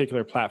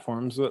particular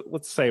platforms,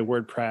 let's say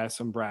WordPress,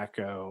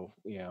 Umbraco,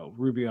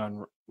 Ruby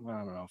on,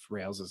 I don't know if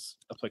Rails is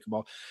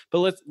applicable,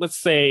 but let's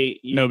say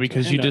no,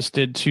 because you just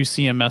did 2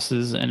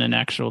 CMSs and an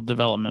actual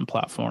development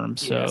platform.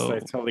 So yes, I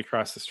totally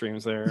crossed the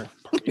streams there.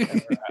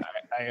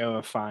 I owe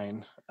a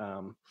fine.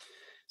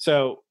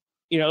 So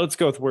let's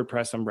go with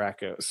WordPress,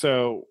 Umbraco.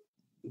 So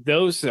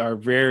those are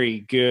very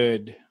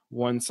good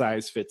one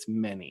size fits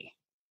many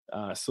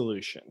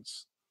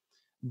solutions,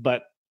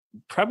 but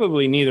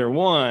probably neither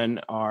one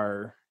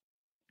are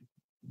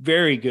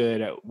very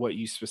good at what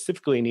you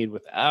specifically need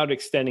without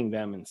extending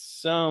them in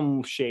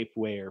some shape,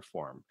 way, or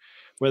form,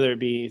 whether it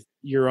be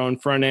your own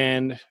front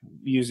end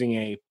using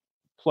a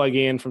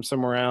plug-in from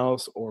somewhere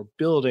else or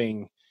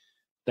building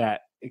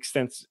that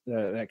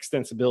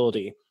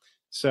extensibility.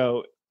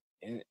 So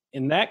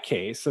in that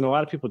case, and a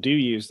lot of people do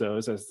use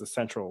those as the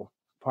central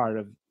part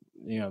of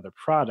the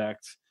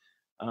product,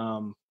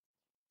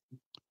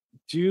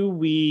 do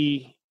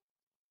we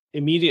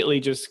immediately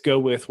just go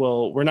with,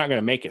 well, we're not going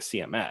to make a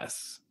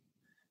CMS,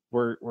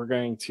 we're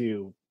going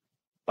to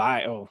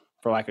buy,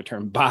 for lack of a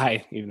term,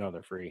 buy, even though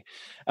they're free,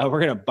 we're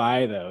going to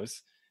buy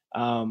those.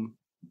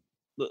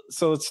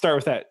 So let's start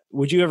with that.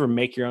 Would you ever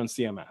make your own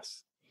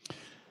CMS?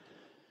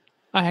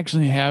 I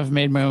actually have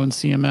made my own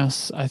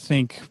CMS. I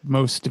think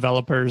most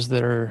developers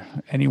that are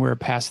anywhere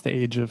past the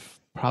age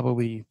of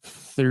probably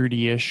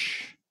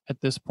 30-ish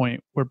at this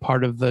point were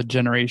part of the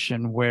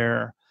generation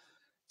where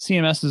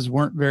CMSs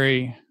weren't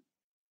very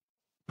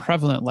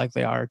prevalent like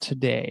they are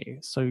today.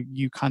 So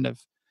you kind of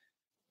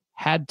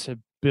had to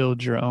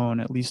build your own,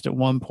 at least at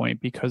one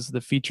point, because the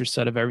feature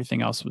set of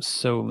everything else was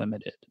so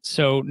limited.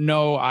 So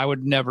no, I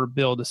would never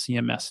build a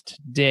CMS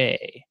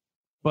today,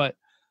 but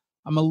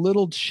I'm a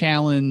little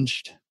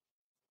challenged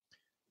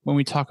when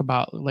we talk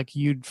about, like,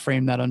 you'd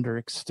frame that under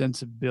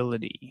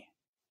extensibility,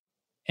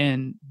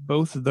 and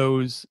both of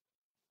those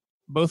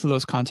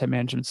content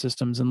management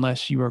systems,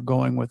 unless you are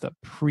going with a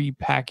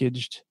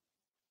packaged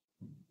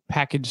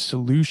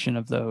solution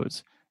of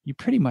those, you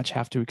pretty much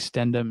have to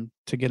extend them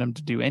to get them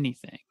to do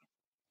anything.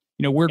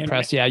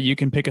 WordPress, yeah, you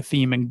can pick a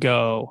theme and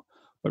go,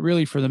 but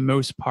really for the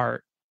most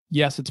part,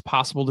 yes, it's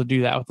possible to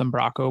do that with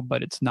Umbraco,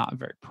 but it's not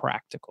very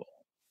practical.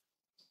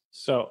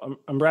 So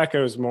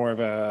Umbraco is more of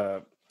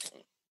a,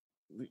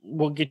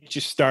 we'll get you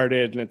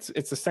started, and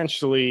it's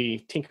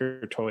essentially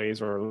Tinker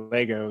Toys or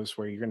Legos,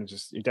 where you're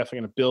definitely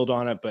going to build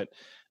on it, but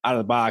out of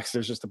the box,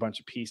 there's just a bunch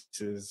of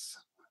pieces.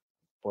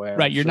 Boy,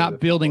 right, you're not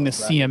building the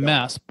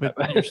CMS, but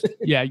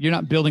you're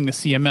not building the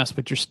CMS,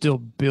 but you're still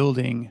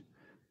building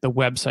the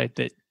website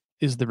that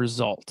is the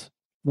result.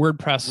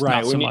 WordPress,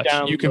 right, not so much.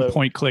 You can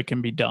point, click,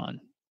 and be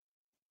done.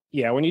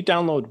 Yeah, when you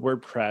download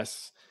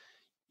WordPress,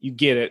 you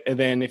get it, and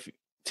then if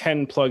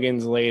 10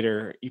 plugins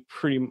later,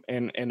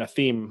 and a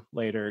theme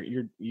later,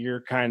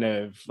 you're kind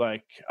of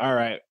like, all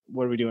right,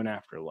 what are we doing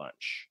after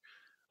lunch?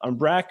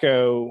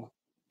 Umbraco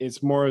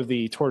is more of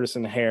the tortoise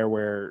and the hare,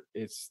 where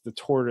it's the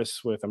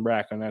tortoise with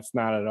Umbraco, and that's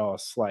not at all a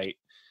slight,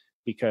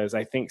 because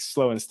I think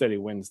slow and steady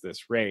wins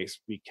this race.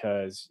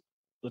 Because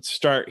let's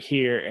start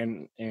here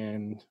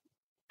and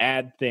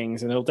add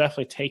things, and it'll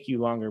definitely take you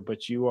longer,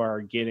 but you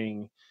are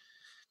getting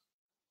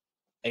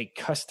a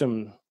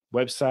custom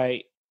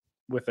website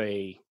with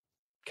a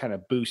kind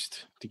of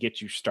boost to get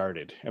you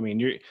started. I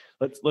mean,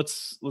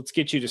 let's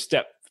get you to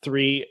step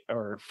 3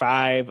 or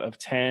 5 of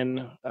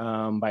 10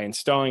 by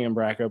installing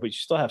Umbraco, but you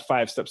still have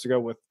 5 steps to go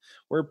with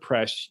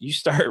WordPress. You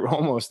start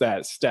almost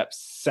at step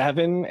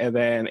 7, and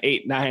then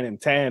 8, 9,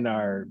 and 10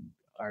 are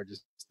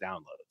just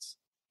downloads.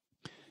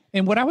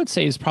 And what I would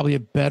say is probably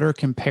a better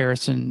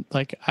comparison.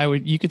 Like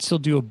you could still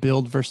do a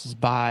build versus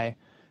buy.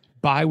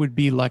 Buy would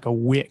be like a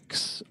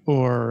Wix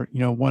or,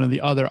 one of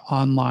the other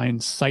online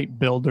site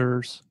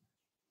builders.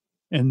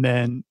 And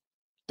then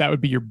that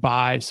would be your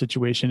buy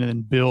situation. And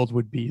then build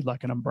would be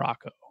like an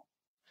Umbraco.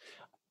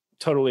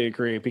 Totally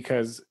agree,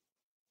 because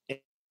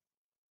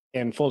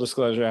in full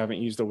disclosure, I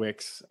haven't used a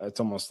Wix. It's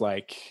almost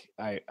like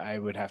I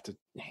would have to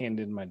hand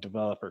in my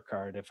developer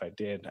card if I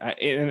did.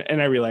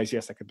 And I realize,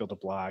 yes, I could build a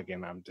blog,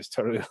 and I'm just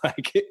totally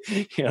like,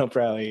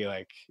 probably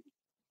like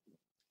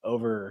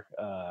over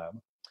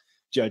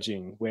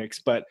judging Wix.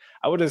 But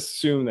I would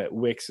assume that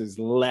Wix is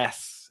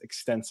less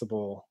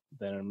extensible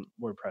than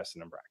WordPress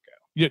and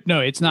Umbraco. No,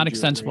 it's not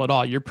extensible at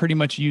all. You're pretty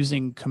much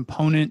using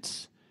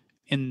components,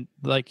 and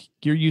like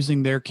you're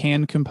using their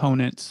canned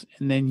components,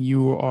 and then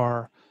you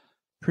are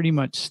pretty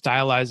much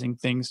stylizing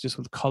things just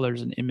with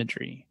colors and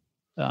imagery.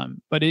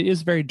 But it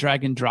is very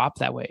drag and drop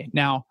that way.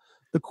 Now,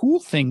 the cool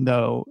thing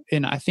though,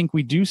 and I think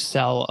we do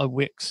sell a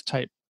Wix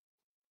type,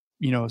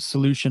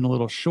 solution a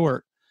little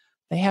short,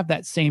 they have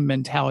that same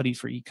mentality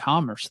for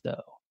e-commerce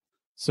though.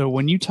 So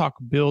when you talk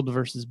build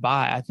versus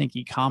buy, I think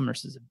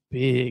e-commerce is a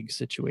big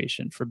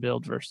situation for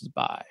build versus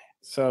buy.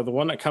 So the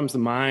one that comes to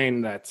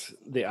mind that's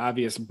the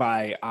obvious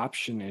buy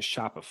option is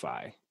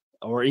Shopify,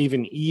 or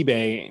even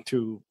eBay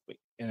to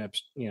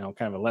kind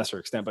of a lesser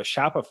extent, but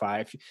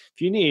Shopify. If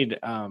you need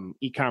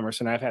e-commerce,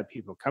 and I've had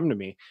people come to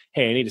me,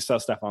 hey, I need to sell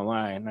stuff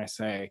online, and I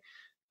say,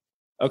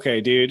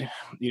 okay, dude,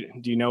 do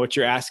you know what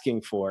you're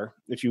asking for?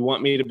 If you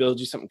want me to build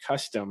you something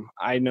custom,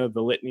 I know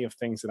the litany of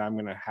things that I'm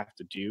going to have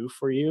to do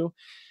for you,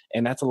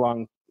 and that's a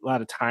lot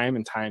of time,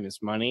 and time is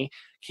money.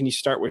 Can you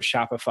start with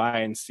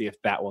Shopify and see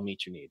if that will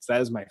meet your needs?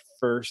 That is my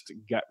first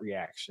gut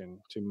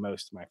reaction to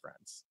most of my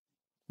friends.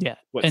 Yeah,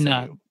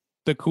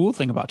 the cool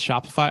thing about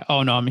Shopify,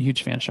 I'm a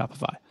huge fan of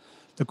Shopify.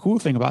 The cool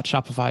thing about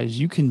Shopify is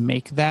you can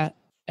make that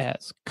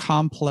as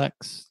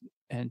complex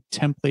and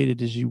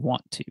templated as you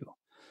want to,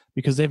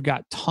 because they've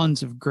got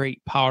tons of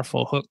great,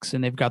 powerful hooks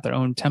and they've got their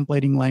own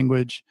templating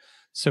language.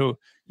 So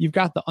you've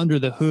got the under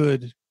the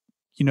hood,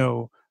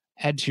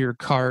 add to your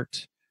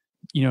cart.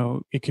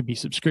 It could be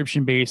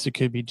subscription based. It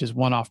could be just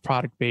one-off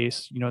product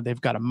based.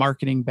 They've got a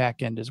marketing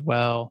back end as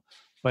well.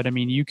 But I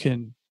mean, you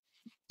can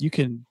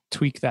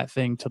tweak that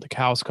thing till the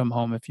cows come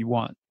home if you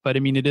want. But I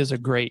mean, it is a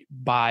great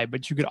buy,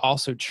 but you could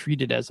also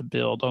treat it as a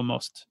build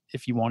almost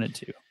if you wanted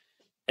to.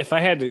 If I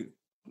had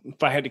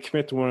to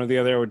commit to one or the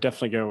other, I would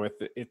definitely go with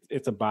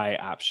it's a buy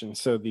option.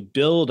 So the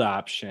build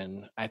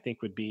option, I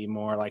think, would be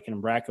more like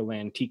an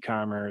Umbraco,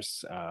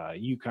 T-Commerce,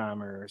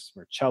 UCommerce,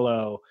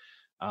 Marcello.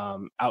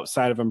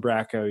 Outside of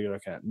Umbraco, you're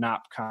looking at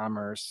Nop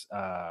Commerce,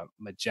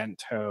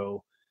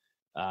 Magento,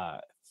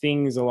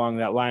 things along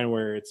that line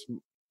where it's,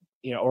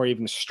 or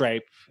even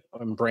Stripe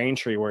and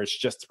Braintree, where it's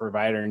just a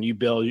provider and you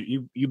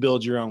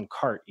build your own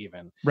cart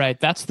even. Right.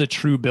 That's the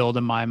true build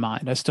in my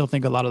mind. I still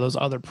think a lot of those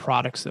other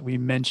products that we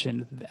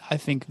mentioned, I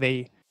think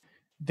they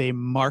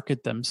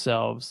market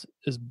themselves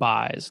as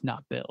buys,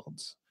 not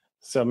builds.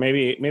 So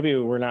maybe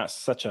we're not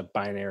such a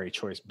binary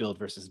choice, build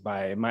versus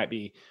buy. It might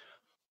be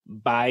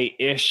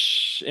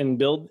buy-ish and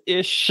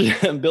build-ish,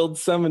 build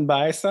some and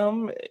buy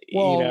some.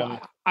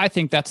 Well, I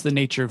think that's the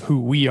nature of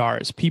who we are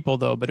as people,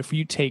 though. But if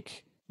you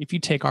take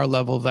our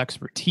level of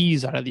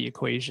expertise out of the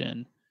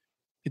equation,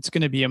 it's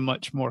going to be a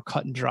much more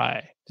cut and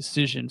dry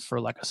decision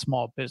for like a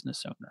small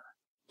business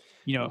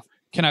owner.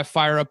 Can I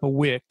fire up a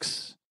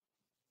Wix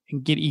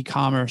and get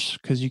e-commerce?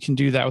 Because you can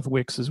do that with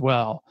Wix as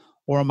well.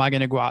 Or am I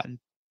going to go out and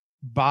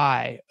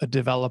buy a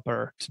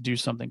developer to do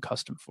something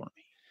custom for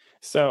me?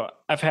 So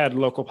I've had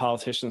local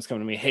politicians come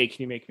to me, hey,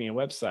 can you make me a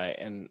website?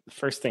 And the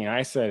first thing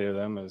I say to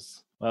them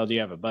is, well, do you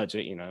have a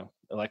budget?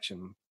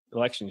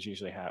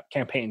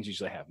 Campaigns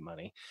usually have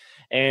money.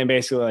 And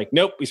basically like,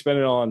 nope, we spend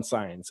it all on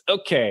signs.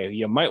 Okay,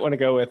 you might want to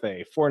go with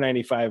a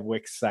 $4.95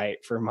 Wix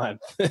site for a month,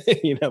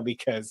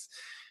 because,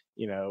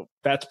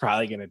 that's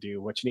probably going to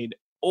do what you need.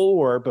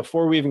 Or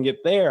before we even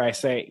get there, I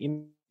say,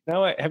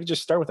 have you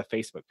just start with a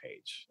Facebook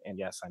page? And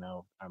yes, I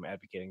know I'm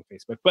advocating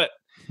Facebook, but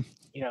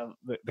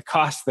the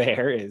cost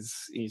there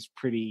is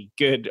pretty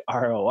good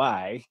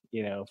ROI,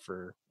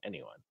 for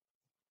anyone.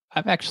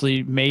 I've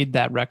actually made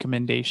that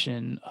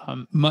recommendation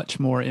much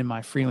more in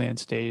my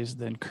freelance days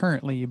than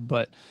currently,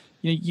 but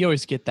you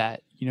always get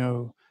that,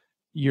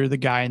 you're the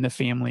guy in the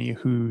family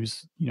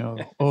who's,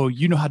 oh,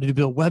 you know how to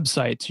build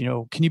websites,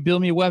 can you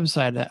build me a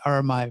website?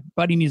 Or my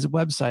buddy needs a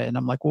website. And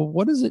I'm like, well,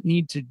 what does it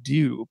need to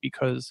do?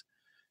 Because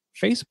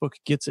Facebook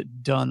gets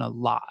it done a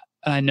lot.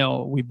 And I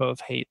know we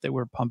both hate that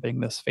we're pumping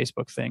this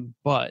Facebook thing,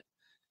 but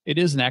it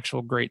is an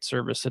actual great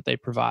service that they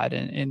provide,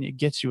 and it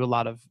gets you a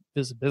lot of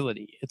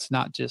visibility. It's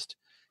not just,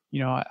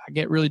 I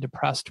get really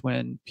depressed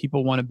when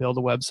people want to build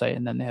a website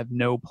and then they have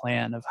no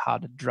plan of how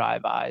to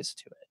drive eyes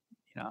to it.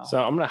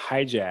 So I'm going to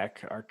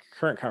hijack our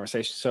current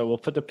conversation. So we'll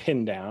put the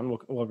pin down.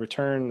 We'll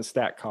return the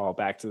stat call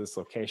back to this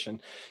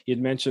location. You'd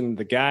mentioned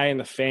the guy in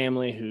the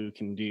family who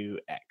can do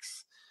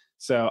X.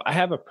 So I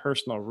have a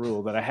personal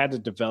rule that I had to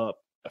develop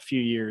a few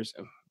years,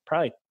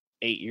 probably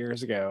 8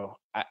 years ago.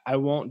 I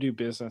won't do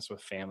business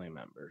with family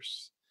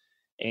members.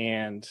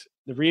 And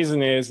the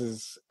reason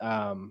is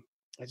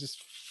I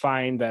just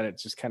find that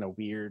it's just kind of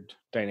weird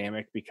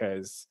dynamic,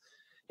 because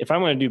if I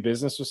want to do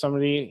business with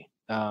somebody,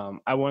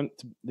 I want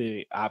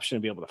the option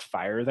to be able to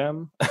fire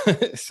them.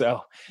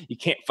 So you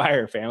can't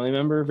fire a family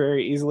member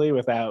very easily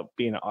without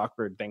being an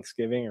awkward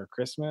Thanksgiving or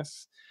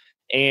Christmas.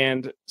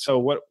 And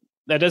so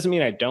that doesn't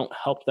mean I don't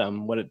help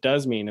them. What it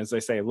does mean is they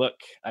say, look,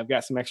 I've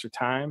got some extra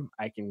time.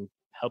 I can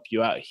help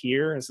you out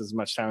here. This is as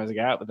much time as I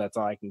got, but that's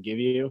all I can give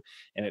you.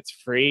 And it's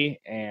free.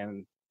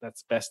 And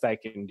that's best I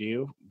can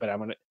do. But I'm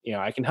going to,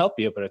 I can help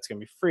you, but it's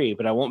going to be free.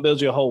 But I won't build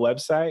you a whole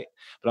website,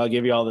 but I'll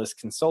give you all this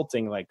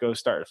consulting, like go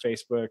start a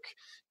Facebook,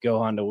 go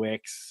on to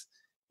Wix,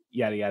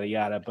 yada, yada,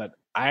 yada. But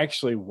I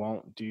actually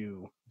won't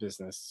do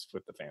business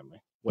with the family.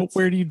 But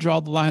where do you draw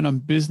the line on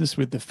business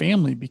with the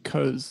family?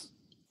 Because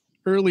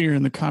earlier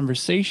in the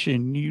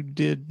conversation, you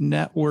did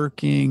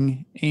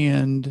networking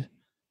and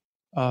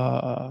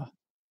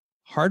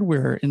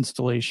hardware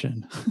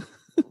installation.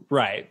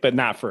 Right. But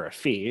not for a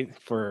fee,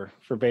 for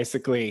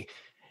basically,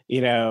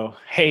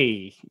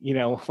 hey,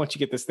 once you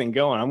get this thing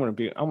going, I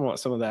want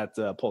some of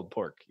that pulled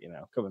pork,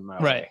 coming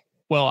my way.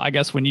 Well, I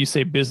guess when you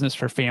say business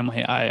for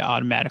family, I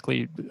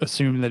automatically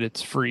assume that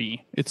it's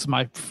free. It's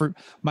my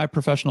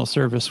professional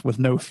service with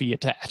no fee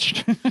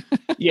attached.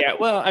 Yeah.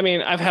 Well, I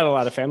mean, I've had a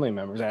lot of family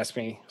members ask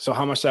me, so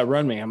how much does that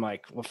run me? I'm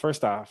like, well,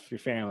 first off, your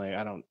family,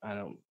 I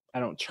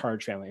don't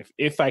charge family.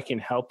 If I can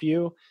help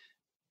you,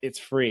 it's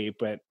free,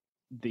 but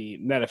the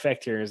net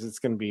effect here is it's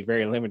going to be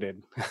very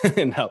limited.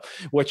 And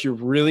what you're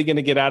really going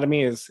to get out of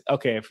me is,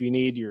 okay, if you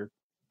need your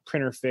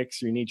printer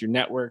fix, you need your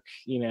network,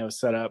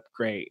 set up,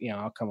 great.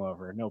 I'll come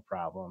over, no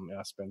problem.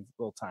 I'll spend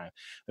a little time.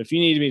 But if you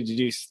need me to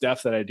do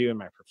stuff that I do in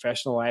my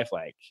professional life,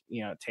 like,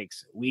 it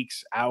takes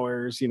weeks,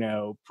 hours,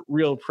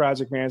 real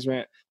project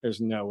management,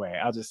 there's no way.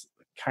 I'll just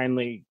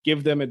kindly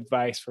give them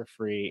advice for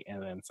free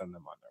and then send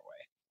them on their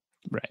way.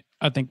 Right.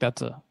 I think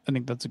that's a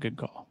good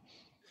call.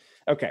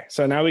 Okay,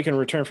 so now we can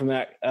return from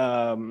that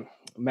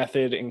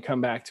method and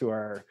come back to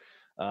our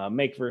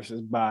make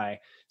versus buy.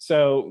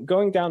 So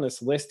going down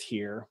this list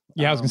here.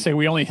 Yeah, I was gonna say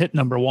we only hit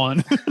number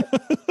one.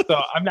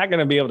 So I'm not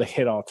going to be able to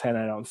hit all 10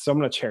 items. So I'm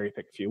going to cherry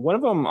pick a few. One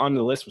of them on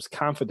the list was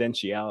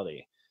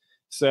confidentiality.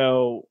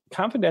 So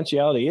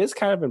confidentiality is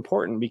kind of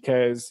important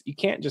because you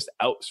can't just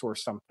outsource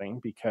something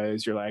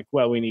because you're like,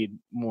 well, we need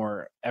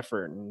more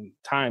effort and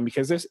time.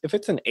 Because if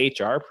it's an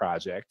HR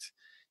project,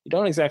 you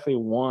don't exactly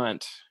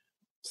want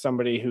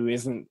somebody who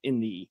isn't in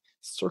the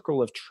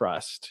circle of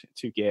trust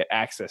to get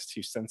access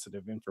to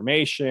sensitive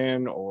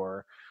information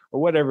or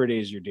whatever it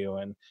is you're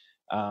doing.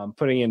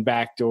 Putting in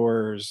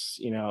backdoors,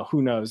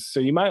 who knows? So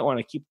you might want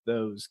to keep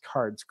those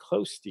cards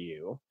close to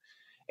you.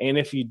 And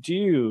if you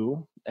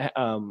do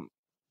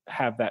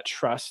have that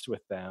trust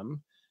with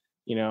them,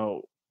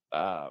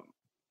 that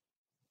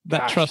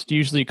trust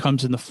usually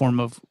comes in the form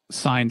of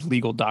signed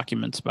legal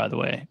documents, by the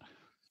way.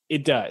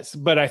 It does,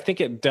 but I think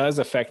it does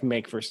affect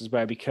make versus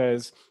buy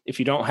because if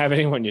you don't have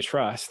anyone you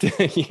trust,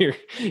 you're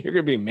going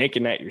to be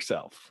making that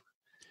yourself.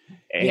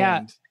 And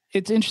yeah.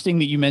 It's interesting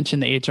that you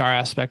mentioned the HR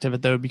aspect of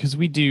it, though, because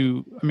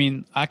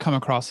I come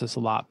across this a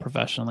lot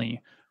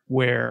professionally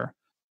where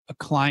a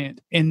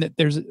client, and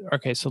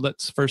that so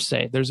let's first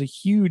say there's a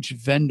huge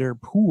vendor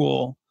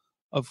pool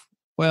of,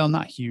 well,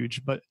 not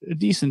huge, but a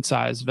decent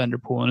sized vendor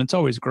pool, and it's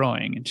always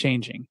growing and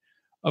changing,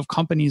 of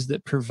companies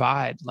that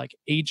provide like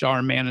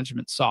HR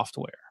management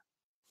software.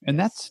 And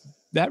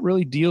that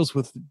really deals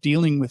with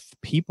dealing with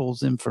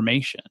people's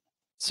information.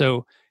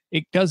 So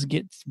it does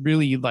get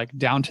really like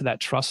down to that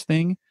trust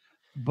thing.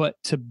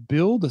 But to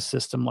build a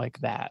system like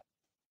that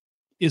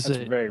is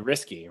very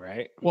risky,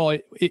 right? Well,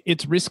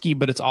 it's risky,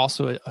 but it's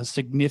also a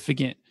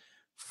significant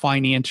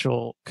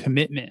financial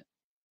commitment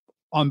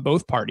on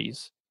both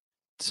parties.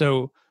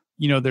 So,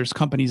 there's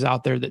companies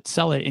out there that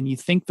sell it and you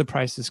think the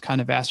price is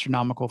kind of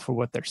astronomical for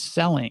what they're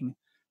selling.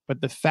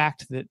 But the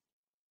fact that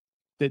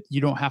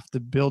you don't have to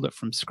build it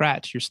from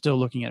scratch, you're still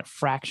looking at a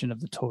fraction of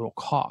the total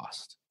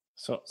cost.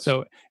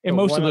 So and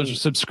most of those are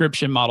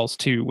subscription models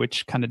too,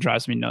 which kind of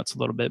drives me nuts a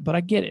little bit, but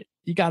I get it.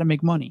 You got to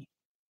make money,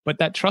 but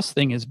that trust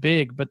thing is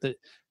big, but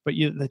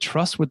the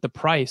trust with the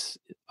price,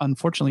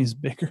 unfortunately, is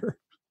bigger.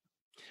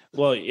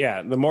 Well,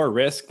 yeah, the more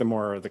risk, the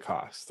more the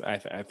cost.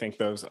 I think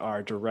those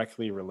are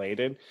directly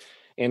related.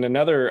 And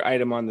another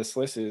item on this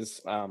list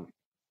is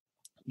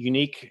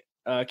unique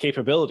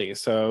capabilities.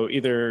 So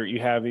either you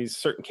have these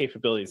certain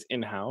capabilities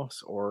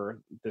in-house or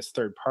this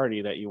third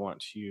party that you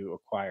want to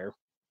acquire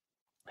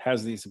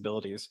has these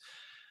abilities.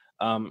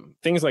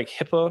 Things like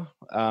HIPAA.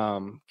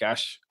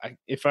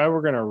 If I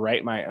were going to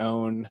write my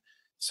own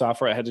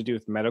software that had to do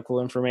with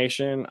medical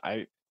information,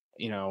 I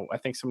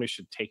think somebody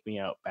should take me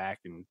out back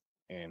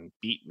and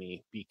beat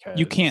me because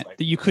you can't.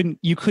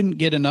 You couldn't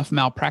get enough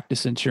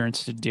malpractice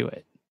insurance to do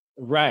it.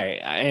 Right,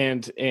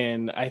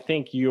 and I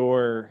think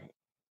your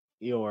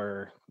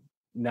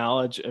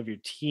knowledge of your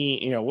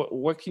team,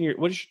 what is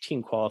your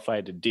team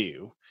qualified to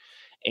do,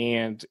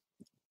 and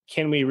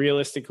can we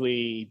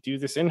realistically do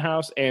this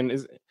in-house?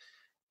 And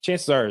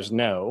chances are is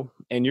no.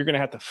 And you're going to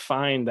have to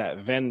find that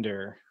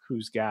vendor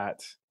who's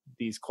got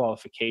these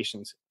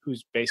qualifications,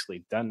 who's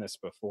basically done this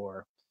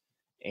before.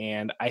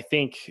 And I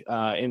think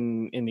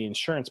in the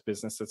insurance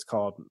business, it's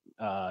called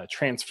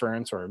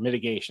transference or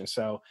mitigation.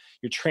 So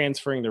you're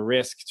transferring the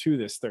risk to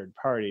this third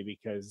party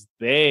because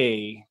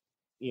they,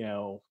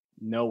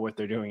 know what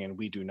they're doing and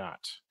we do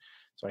not.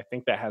 So I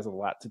think that has a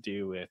lot to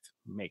do with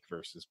make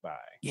versus buy.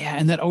 Yeah,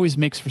 and that always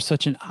makes for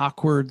such an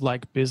awkward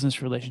like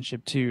business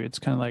relationship too. It's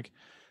kind of like,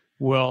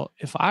 well,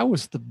 if I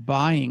was the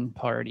buying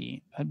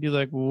party, I'd be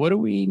like, what do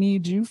we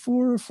need you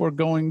for if we're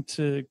going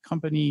to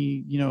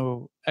company,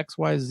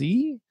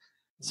 XYZ?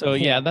 So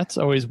yeah, that's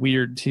always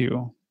weird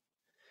too.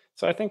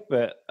 So I think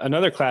that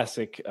another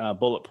classic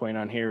bullet point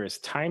on here is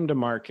time to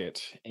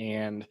market.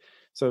 And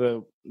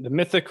so the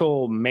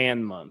mythical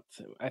man month,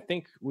 I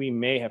think we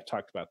may have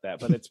talked about that,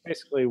 but it's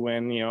basically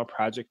when, a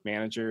project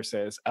manager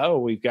says, oh,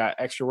 we've got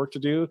extra work to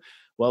do.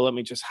 Well, let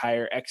me just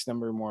hire X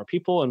number more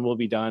people and we'll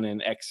be done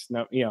in X,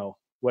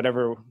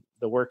 whatever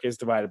the work is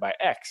divided by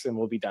X, and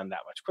we'll be done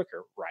that much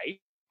quicker, right?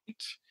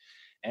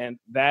 And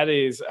that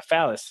is a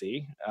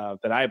fallacy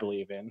that I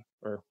believe in,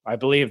 or I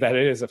believe that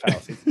it is a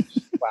fallacy.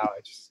 Wow,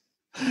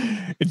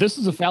 this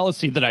is a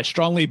fallacy that I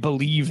strongly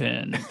believe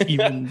in,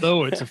 even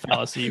though it's a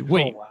fallacy.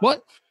 Wait,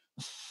 what?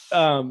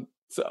 So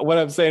what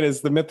I'm saying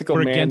is the mythical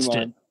We're man against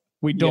month. It.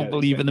 We don't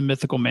believe in the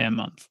mythical man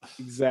month.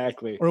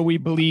 Exactly. Or we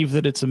believe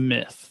that it's a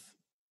myth.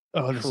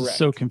 Oh, this is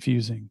so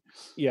confusing.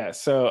 Yeah.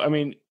 So, I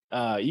mean,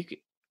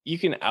 you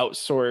can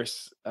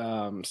outsource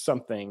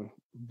something,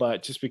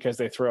 but just because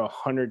they throw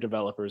 100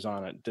 developers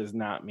on it does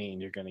not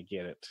mean you're going to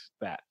get it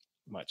that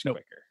much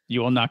quicker.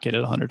 You will not get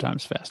it 100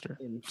 times faster.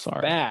 In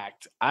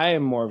fact, I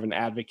am more of an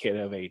advocate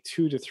of a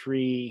 2 to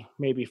 3,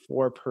 maybe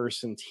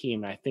 4-person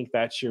team. I think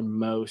that's your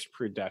most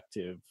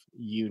productive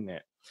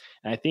unit.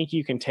 And I think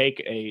you can take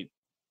a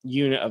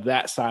unit of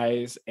that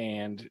size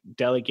and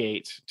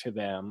delegate to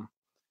them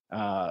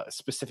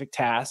specific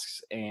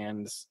tasks,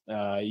 and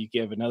you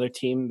give another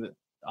team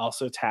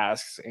also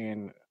tasks.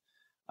 And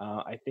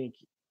I think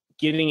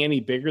getting any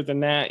bigger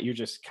than that, you're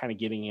just kind of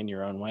getting in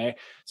your own way.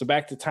 So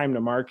back to time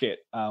to market,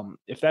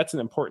 if that's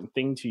an important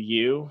thing to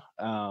you,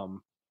 uh,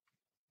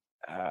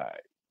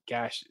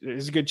 gosh,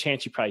 there's a good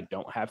chance you probably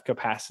don't have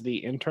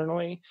capacity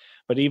internally.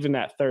 But even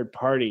that third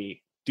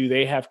party, do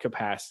they have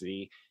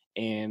capacity?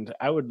 And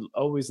I would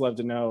always love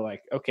to know,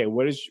 like, okay,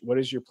 what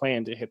is your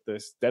plan to hit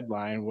this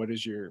deadline? What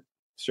is your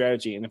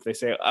strategy? And if they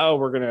say, oh,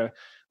 we're gonna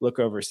look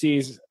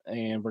overseas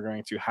and we're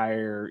going to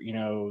hire,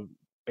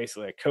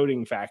 basically a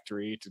coding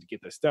factory to get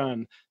this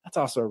done, that's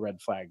also a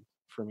red flag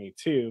for me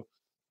too.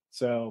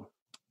 So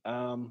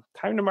time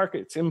to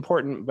market, it's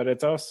important, but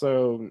it's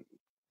also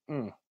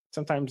mm,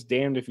 sometimes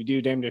damned if you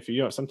do, damned if you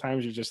don't.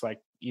 Sometimes you're just like,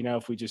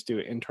 if we just do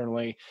it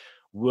internally,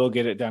 we'll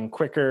get it done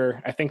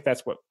quicker. I think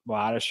that's what a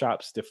lot of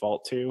shops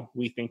default to.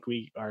 We think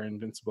we are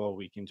invincible,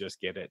 we can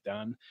just get it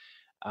done.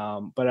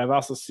 But I've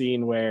also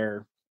seen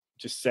where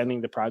just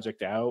sending the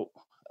project out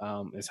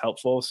is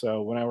helpful.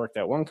 So when I worked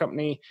at one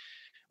company,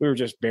 we were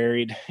just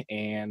buried,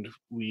 and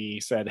we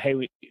said, hey,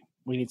 we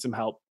need some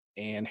help,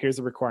 and here's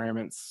the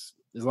requirements.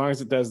 As long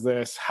as it does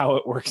this, how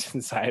it works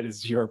inside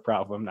is your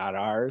problem, not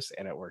ours.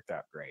 And it worked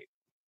out great.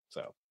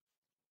 So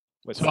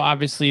So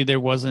obviously there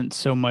wasn't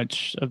so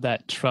much of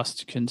that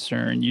trust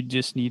concern. You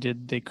just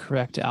needed the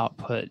correct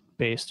output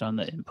based on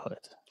the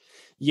input.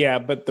 Yeah,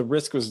 but the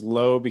risk was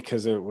low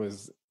because it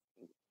was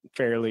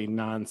fairly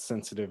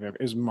non-sensitive. It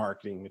was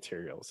marketing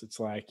materials. It's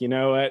like, you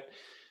know what?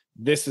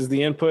 This is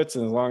the inputs,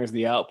 and as long as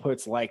the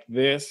outputs like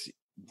this,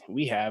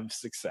 we have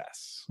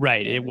success.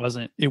 Right. It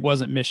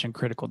wasn't mission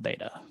critical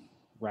data.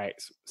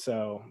 Right.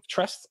 So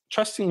trust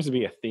seems to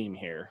be a theme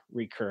here,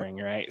 recurring,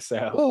 right?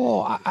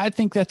 So I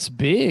think that's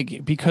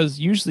big, because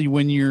usually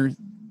when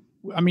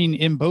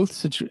in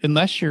both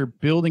unless you're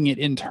building it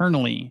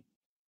internally,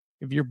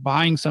 if you're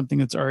buying something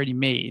that's already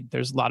made,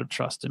 there's a lot of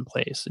trust in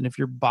place. And if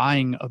you're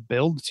buying a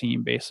build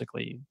team,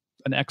 basically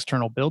an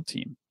external build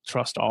team,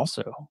 trust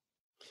also.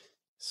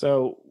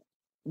 So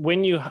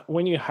when you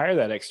hire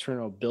that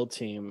external build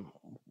team,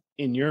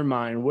 in your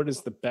mind, what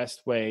is the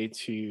best way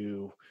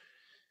to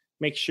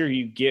make sure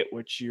you get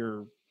what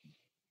you're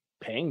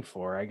paying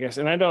for, I guess?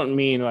 And I don't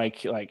mean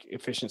like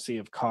efficiency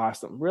of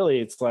cost. Really,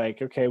 it's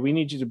like, okay, we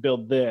need you to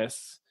build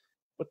this.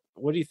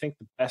 What do you think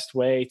the best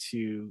way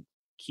to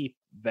keep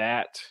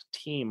that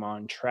team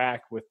on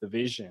track with the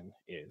vision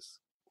is?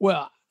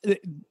 Well,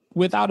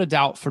 without a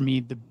doubt, for me,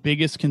 the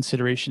biggest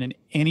consideration in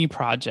any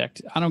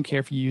project, I don't care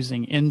if you're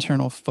using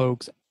internal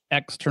folks,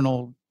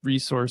 external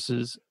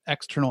resources,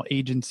 external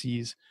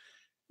agencies,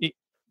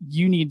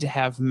 you need to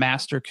have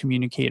master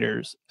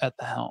communicators at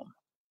the helm.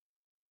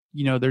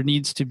 There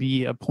needs to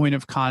be a point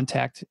of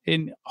contact,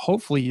 and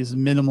hopefully as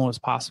minimal as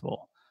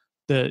possible,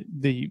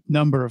 the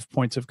number of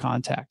points of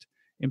contact,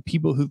 and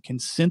people who can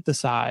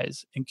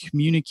synthesize and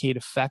communicate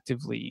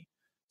effectively.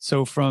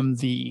 So from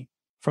the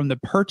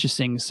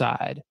purchasing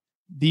side,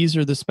 these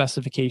are the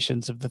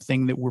specifications of the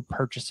thing that we're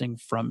purchasing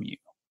from you.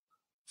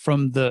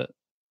 From the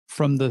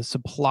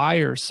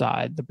supplier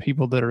side, the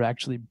people that are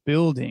actually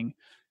building,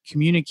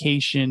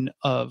 communication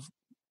of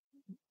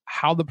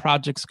how the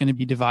project's going to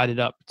be divided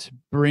up to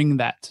bring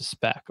that to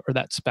spec, or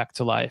that spec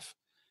to life.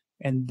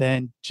 And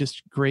then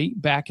just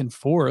great back and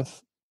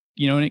forth,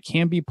 and it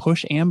can be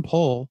push and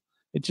pull.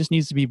 It just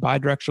needs to be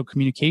bidirectional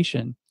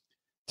communication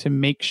to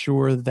make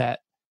sure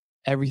that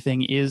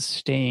everything is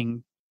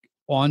staying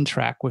on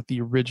track with the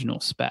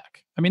original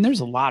spec. I mean, there's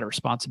a lot of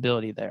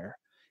responsibility there.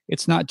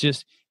 It's not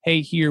just,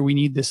 hey, here, we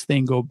need this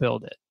thing, go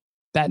build it.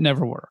 That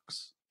never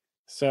works.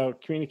 So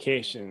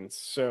communication is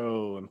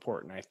so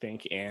important, I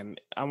think. And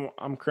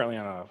I'm currently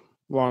on a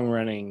long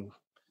running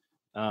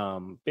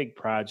big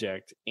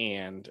project,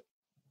 and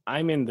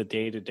I'm in the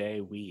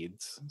day-to-day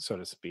weeds, so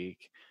to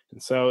speak.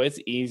 And so it's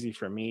easy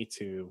for me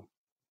to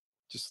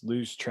just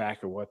lose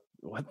track of what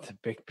the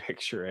big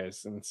picture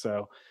is. And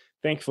so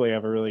thankfully I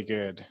have a really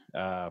good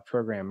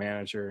program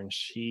manager, and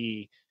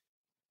she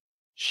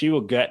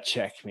will gut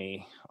check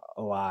me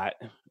a lot,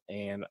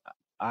 and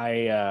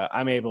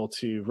I'm able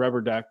to rubber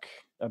duck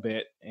a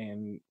bit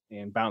and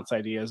bounce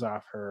ideas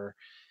off her,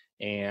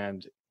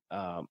 and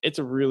it's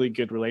a really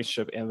good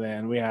relationship. And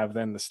then we have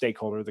the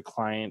stakeholder, the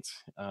client.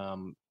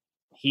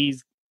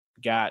 He's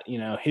got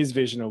his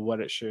vision of what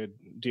it should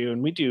do,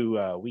 and we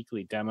do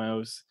weekly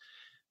demos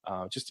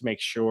just to make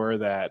sure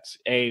that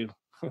A,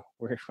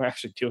 we're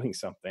actually doing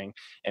something,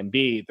 and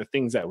B, the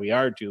things that we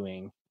are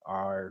doing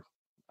are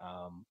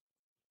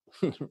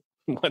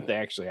what they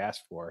actually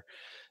asked for.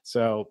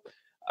 So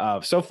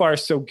so far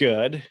so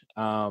good.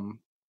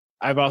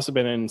 I've also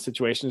been in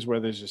situations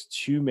where there's just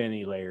too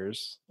many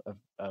layers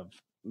of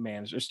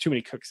managers. There's too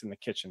many cooks in the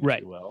kitchen, if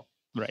Right. you will.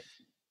 Right.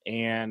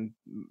 And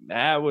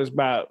that was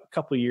about a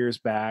couple of years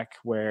back,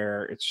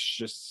 where it's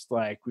just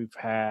like we've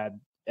had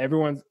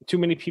too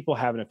many people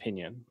have an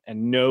opinion,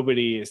 and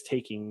nobody is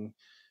taking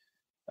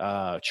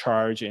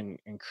charge and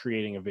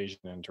creating a vision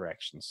and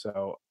direction.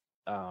 So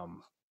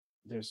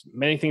there's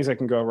many things that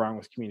can go wrong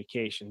with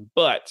communication.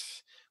 But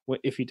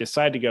if you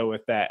decide to go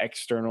with that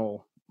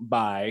external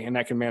buy, and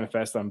that can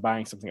manifest on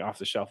buying something off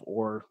the shelf,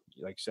 or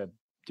like you said,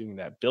 doing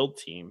that build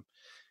team,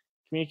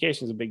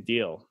 communication is a big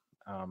deal.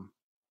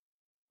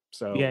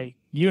 So Yeah,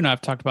 you and I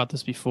have talked about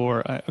this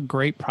before. A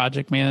great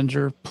project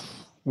manager,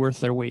 worth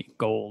their weight in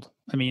gold.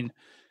 I mean,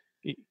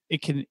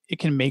 it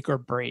can make or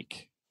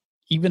break.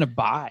 Even a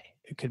buy,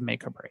 it could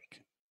make or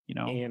break.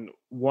 And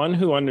one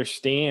who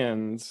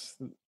understands,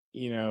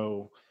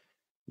 the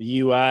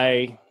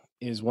UI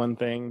is one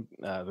thing,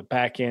 the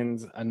back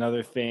end's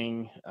another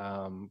thing.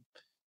 How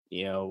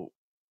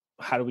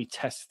do we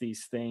test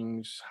these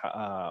things?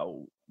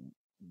 How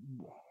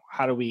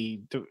do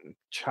we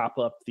chop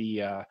up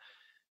the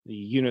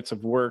units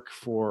of work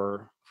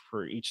for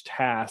each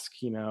task?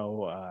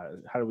 How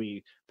do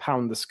we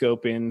pound the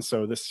scope in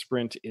so this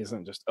sprint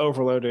isn't just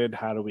overloaded?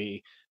 How do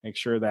we make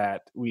sure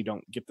that we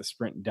don't get the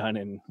sprint done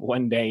in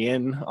one day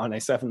in on a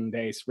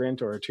 7-day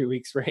sprint or a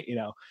 2-week sprint?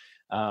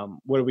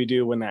 What do we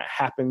do when that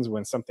happens,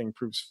 when something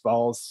proves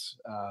false?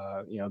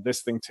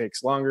 This thing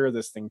takes longer,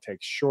 this thing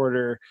takes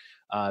shorter,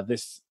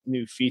 this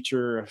new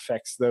feature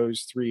affects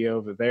those 3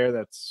 over there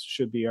that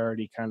should be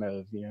already kind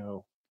of,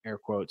 air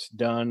quotes,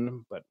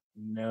 done, but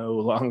no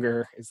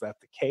longer is that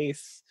the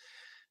case.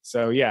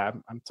 So yeah,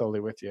 I'm totally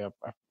with you.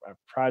 A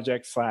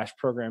project /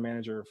 program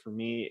manager for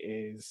me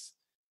is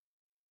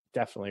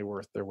definitely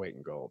worth their weight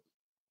in gold.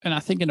 And I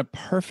think in a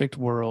perfect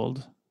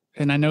world,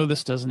 and I know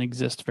this doesn't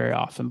exist very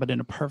often, but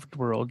in a perfect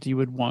world, you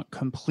would want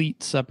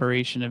complete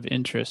separation of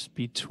interest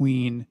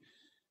between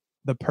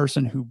the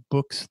person who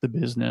books the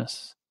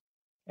business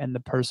and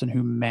the person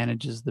who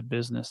manages the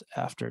business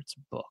after it's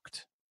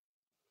booked.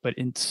 But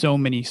in so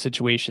many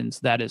situations,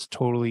 that is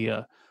totally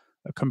a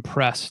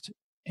compressed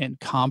and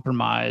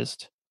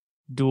compromised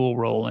dual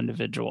role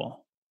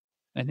individual.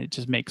 And it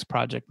just makes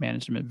project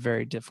management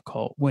very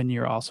difficult when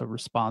you're also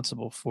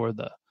responsible for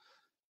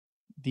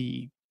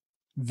the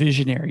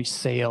visionary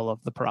sale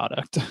of the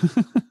product.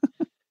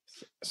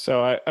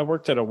 So I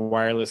worked at a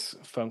wireless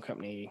phone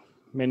company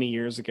many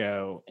years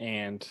ago,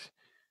 and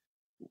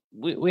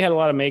we had a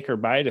lot of make or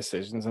buy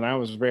decisions, and I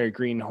was a very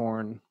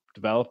greenhorn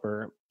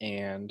developer,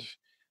 and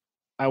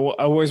I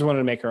always wanted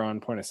to make our own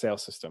point of sale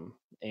system.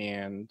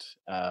 And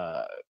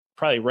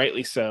probably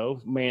rightly so,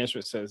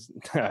 management says,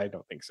 I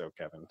don't think so,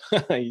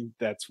 Kevin.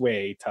 That's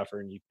way tougher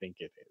than you think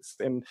it is.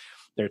 And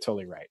they're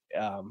totally right.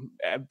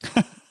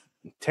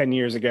 10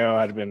 years ago,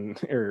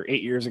 or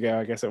 8 years ago,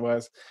 I guess it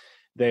was,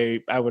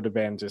 I would have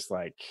been just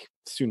like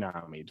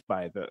tsunamied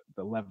by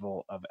the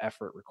level of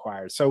effort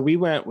required. So we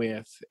went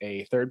with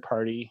a third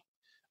party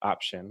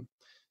option.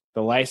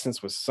 The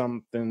license was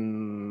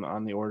something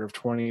on the order of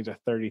 $20,000 to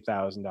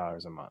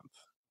 $30,000 a month.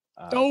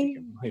 If you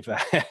can believe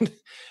that.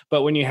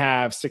 But when you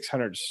have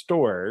 600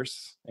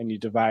 stores and you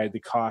divide the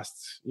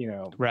costs,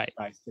 right,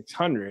 by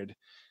 600,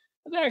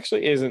 it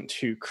actually isn't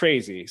too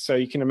crazy. So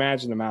you can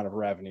imagine the amount of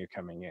revenue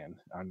coming in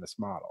on this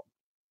model.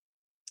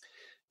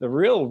 The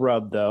real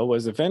rub, though,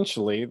 was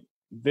eventually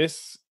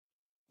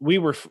we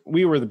were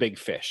the big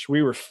fish.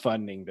 We were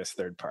funding this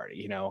third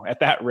party.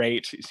 At that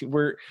rate,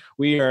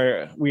 we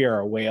are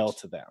a whale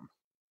to them.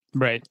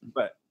 Right.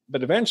 But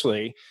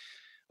eventually,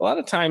 a lot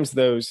of times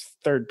those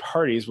third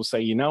parties will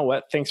say, you know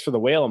what, thanks for the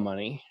whale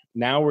money.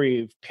 Now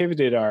we've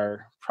pivoted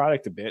our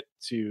product a bit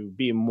to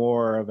be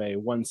more of a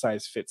one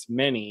size fits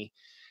many.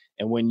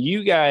 And when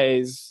you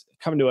guys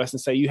come to us and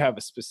say you have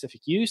a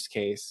specific use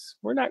case,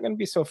 we're not going to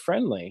be so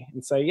friendly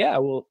and say, yeah,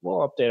 we'll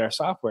update our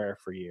software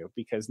for you,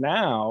 because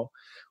now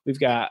we've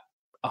got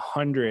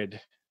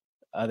 100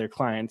 other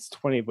clients,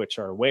 20 of which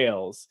are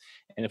whales.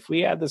 And if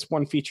we add this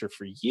one feature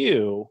for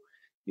you,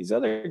 these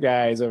other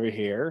guys over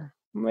here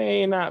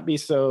may not be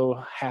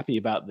so happy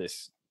about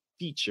this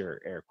feature,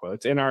 air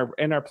quotes. And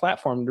our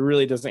platform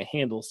really doesn't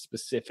handle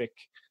specific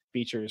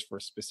features for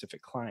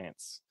specific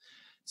clients.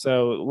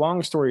 So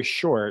long story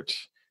short,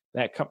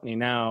 that company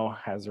now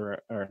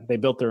they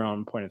built their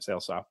own point of sale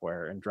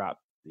software and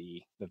dropped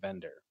the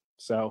vendor.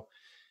 So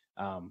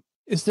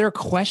is there a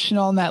question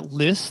on that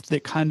list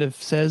that kind of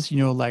says,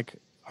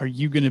 are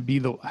you going to be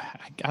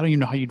I don't even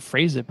know how you'd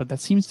phrase it, but that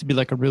seems to be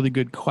like a really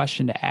good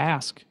question to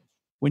ask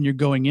when you're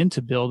going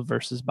into build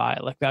versus buy.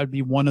 Like that would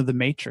be one of the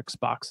matrix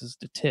boxes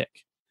to tick.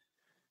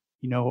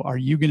 Are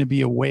you going to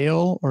be a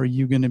whale, or are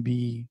you going to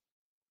be,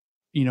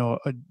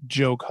 a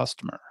Joe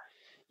customer?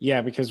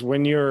 Yeah, because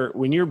when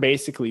you're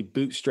basically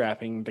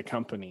bootstrapping the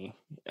company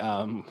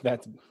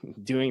that's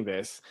doing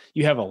this,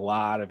 you have a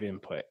lot of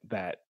input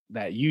that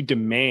you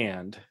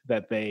demand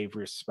that they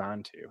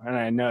respond to. And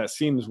I know it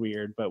seems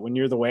weird, but when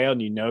you're the whale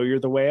and you're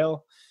the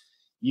whale,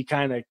 you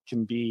kind of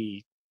can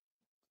be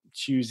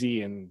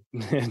choosy and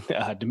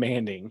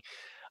demanding.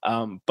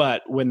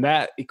 But when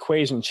that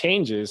equation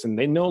changes and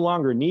they no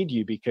longer need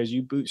you because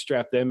you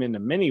bootstrap them into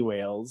many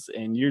whales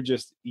and you're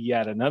just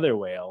yet another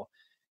whale,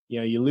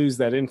 you lose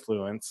that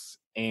influence.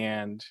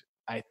 And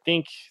I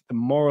think the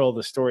moral of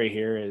the story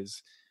here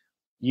is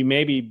you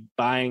may be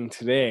buying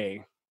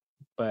today,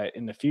 but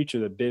in the future,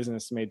 the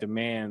business may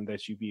demand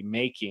that you be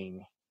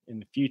making in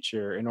the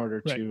future in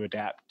order Right. to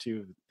adapt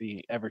to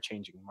the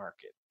ever-changing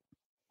market.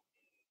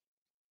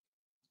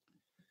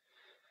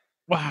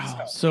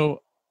 Wow.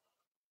 So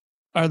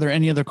are there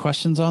any other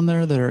questions on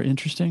there that are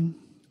interesting?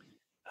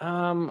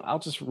 I'll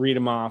just read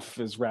them off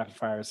as rapid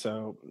fire.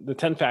 So the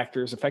 10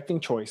 factors affecting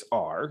choice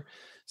are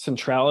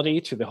centrality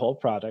to the whole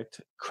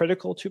product,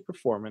 critical to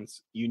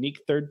performance, unique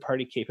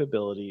third-party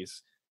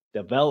capabilities,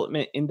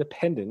 development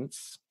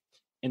independence,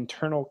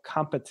 internal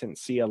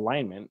competency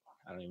alignment.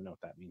 I don't even know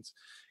what that means.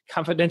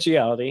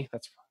 Confidentiality.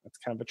 That's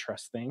kind of a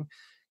trust thing.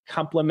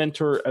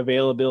 Complementary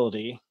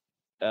availability.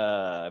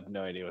 I have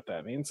no idea what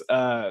that means.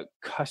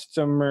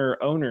 Customer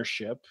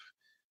ownership,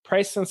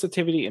 price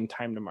sensitivity, and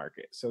time to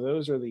market. So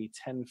those are the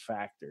 10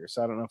 factors.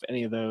 So I don't know if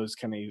any of those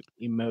kind of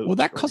emote. Well,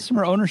 that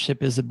customer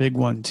ownership is a big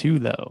one too,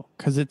 though,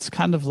 because it's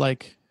kind of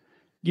like,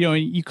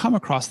 you come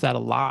across that a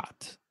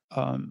lot,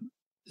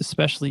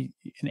 especially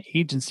in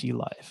agency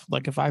life.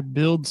 Like if I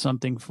build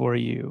something for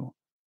you,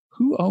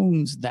 who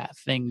owns that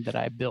thing that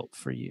I built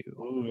for you?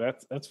 Ooh,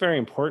 that's very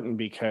important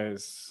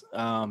because,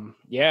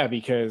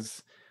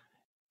 because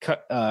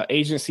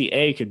agency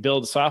A could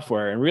build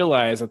software and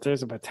realize that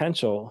there's a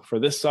potential for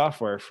this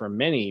software for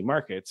many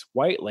markets,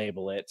 white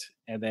label it,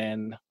 and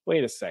then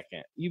wait a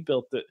second, you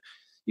built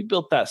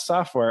that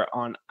software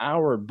on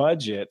our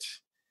budget,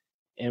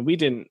 and we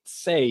didn't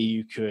say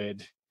you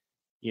could,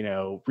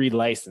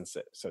 relicense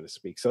it, so to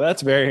speak. So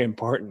that's very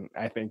important,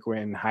 I think,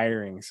 when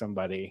hiring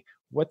somebody.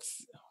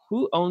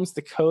 Who owns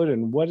the code,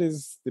 and what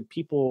is the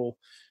people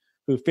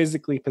who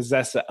physically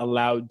possess it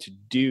allowed to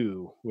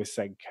do with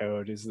said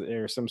code? Is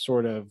there some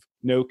sort of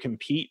no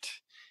compete?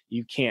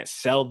 You can't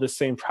sell the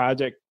same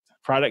product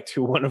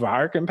to one of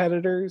our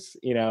competitors?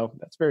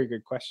 That's a very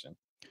good question.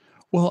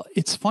 Well,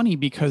 it's funny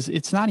because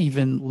it's not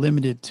even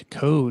limited to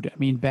code. I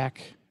mean,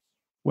 back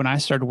when I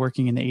started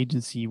working in the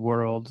agency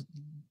world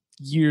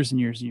years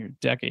and years and years,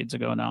 decades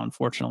ago now,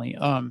 unfortunately,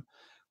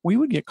 we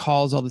would get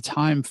calls all the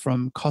time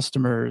from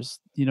customers,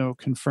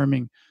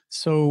 confirming,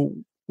 so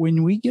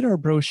when we get our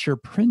brochure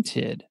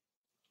printed,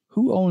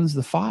 who owns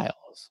the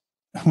files?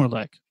 And we're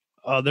like,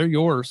 oh, they're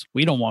yours.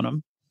 We don't want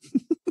them.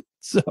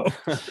 So,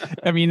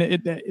 I mean,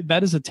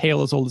 that is a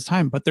tale as old as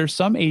time, but there's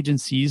some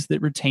agencies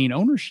that retain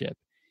ownership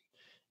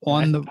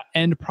on the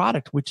end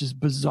product, which is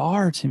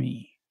bizarre to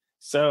me.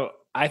 So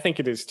I think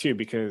it is too,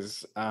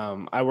 because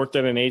I worked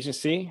at an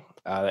agency.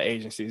 The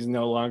agency is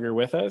no longer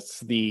with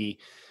us.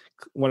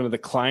 One of the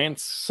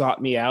clients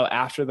sought me out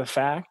after the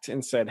fact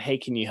and said, hey,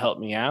 can you help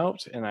me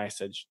out? And I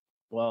said,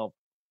 well,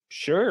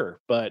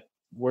 sure, but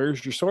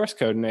where's your source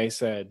code? And they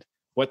said,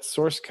 what's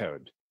source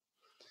code?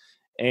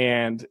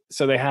 And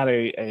so they had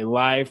a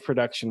live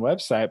production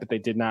website, but they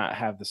did not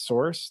have the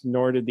source,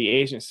 nor did the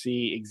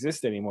agency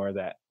exist anymore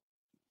that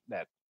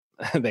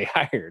they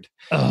hired.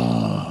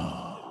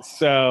 Oh.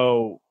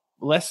 So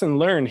lesson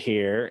learned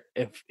here: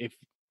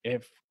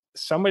 if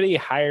somebody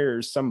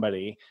hires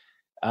somebody,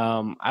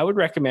 I would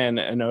recommend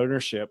an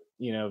ownership,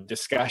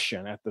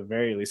 discussion at the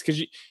very least,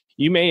 because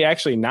you may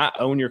actually not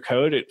own your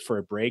code for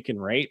a break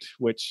and rate,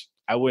 which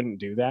I wouldn't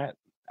do that.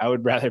 I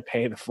would rather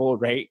pay the full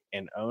rate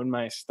and own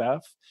my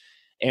stuff.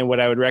 And what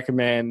I would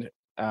recommend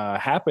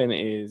happen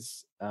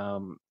is,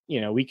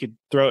 we could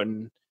throw it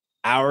in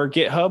our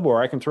GitHub,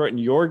 or I can throw it in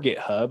your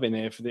GitHub. And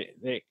if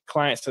the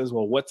client says,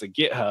 well, what's a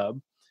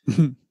GitHub?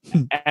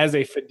 As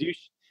a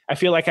I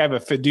feel like I have a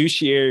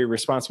fiduciary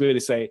responsibility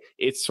to say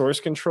it's source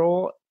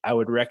control. I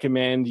would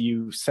recommend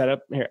you set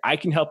up here. I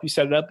can help you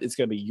set it up. It's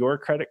going to be your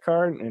credit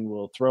card, and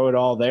we'll throw it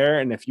all there.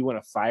 And if you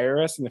want to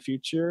fire us in the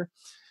future,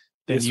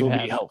 this will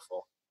be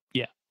helpful.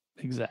 Yeah,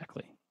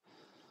 exactly.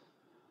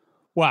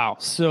 Wow.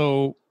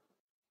 So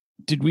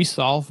did we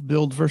solve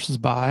build versus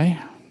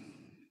buy?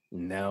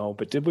 No,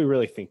 but did we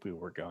really think we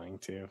were going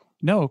to?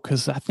 No,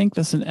 because I think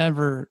that's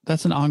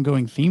an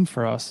ongoing theme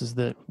for us, is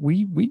that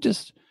we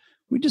just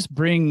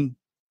bring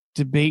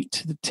debate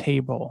to the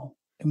table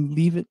and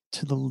leave it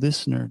to the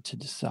listener to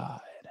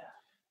decide.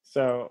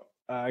 So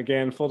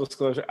again, full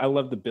disclosure, I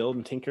love to build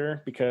and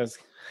tinker because,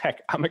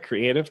 heck, I'm a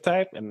creative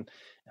type and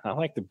I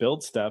like to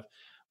build stuff.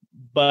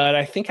 But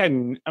I think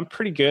I'm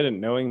pretty good at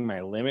knowing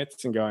my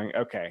limits and going,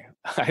 okay,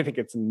 I think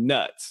it's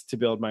nuts to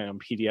build my own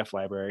PDF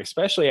library,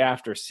 especially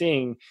after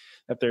seeing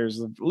that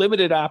there's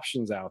limited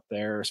options out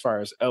there as far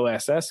as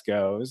OSS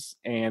goes,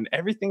 and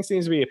everything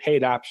seems to be a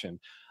paid option.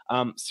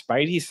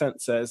 Spidey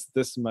Sense says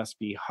this must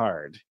be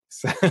hard.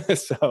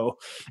 So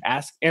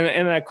ask,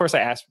 and of course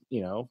I ask,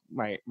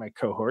 my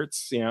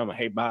cohorts,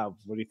 hey Bob,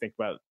 what do you think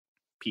about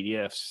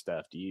PDF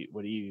stuff?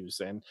 What do you use?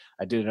 And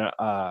I did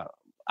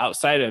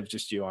outside of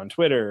just you on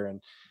Twitter,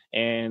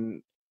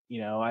 and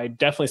I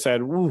definitely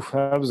said, ooh,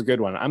 that was a good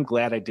one. I'm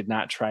glad I did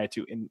not try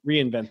to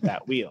reinvent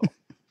that wheel.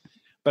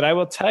 But I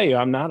will tell you,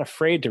 I'm not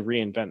afraid to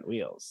reinvent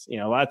wheels.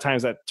 A lot of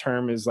times that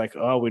term is like,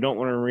 oh, we don't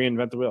want to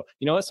reinvent the wheel.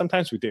 You know what?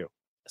 Sometimes we do.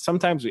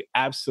 Sometimes we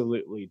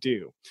absolutely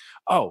do.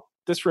 Oh,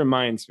 this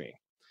reminds me.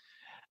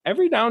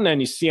 Every now and then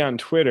you see on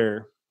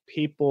Twitter,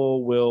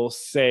 people will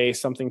say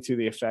something to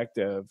the effect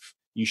of,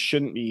 you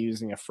shouldn't be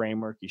using a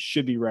framework. You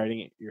should be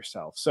writing it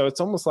yourself. So it's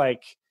almost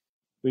like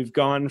We've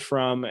gone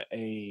from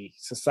a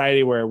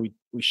society where we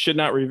should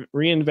not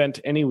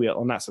reinvent any wheel.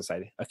 Well, not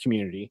society, a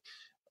community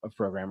of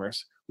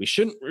programmers. We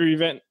shouldn't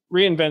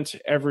reinvent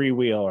every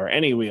wheel or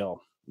any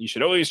wheel. You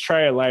should always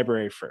try a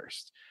library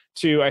first.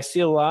 To, I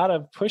see a lot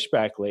of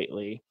pushback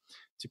lately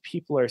to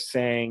people are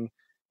saying,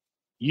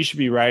 you should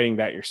be writing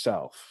that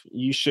yourself.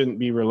 You shouldn't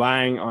be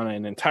relying on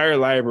an entire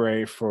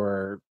library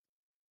for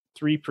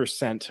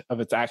 3% of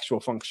its actual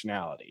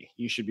functionality.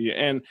 You should be,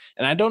 and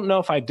I don't know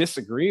if I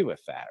disagree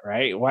with that,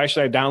 right? Why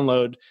should I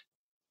download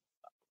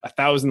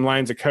 1,000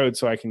 lines of code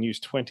so I can use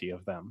 20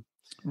 of them?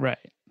 Right.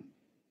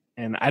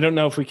 And I don't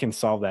know if we can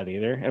solve that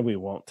either, and we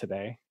won't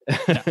today.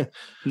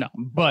 No,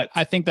 but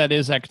I think that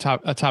is a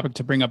topic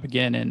to bring up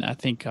again, and I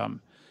think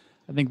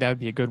that would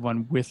be a good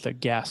one with a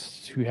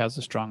guest who has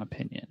a strong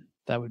opinion.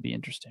 That would be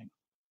interesting.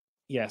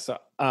 Yeah. So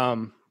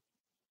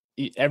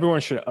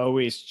everyone should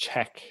always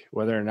check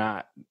whether or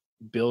not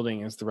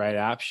building is the right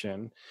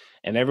option,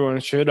 and everyone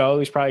should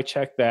always probably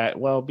check that.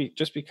 Well,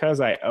 just because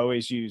I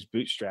always use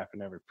Bootstrap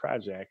in every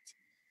project,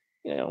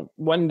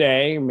 one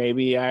day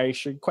maybe I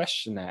should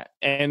question that.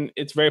 And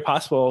it's very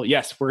possible,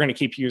 yes, we're going to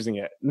keep using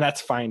it, and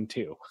that's fine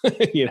too.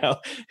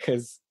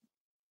 Because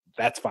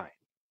that's fine.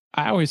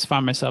 I always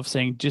find myself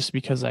saying, just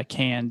because I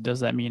can, does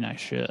that mean I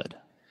should?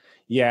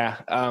 Yeah,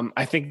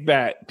 I think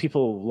that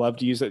people love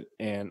to use it,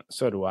 and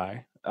so do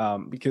I,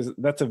 because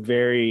that's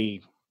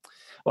a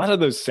lot of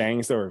those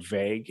sayings that are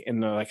vague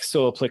and they're like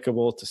so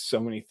applicable to so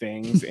many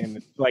things,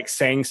 and like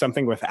saying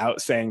something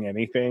without saying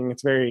anything.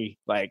 It's very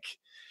like,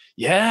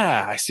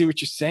 yeah, I see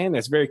what you're saying.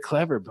 That's very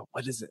clever, but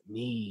what does it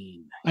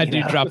mean? I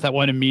do drop that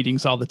one in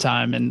meetings all the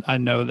time, and I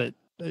know that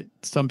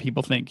some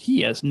people think he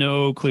has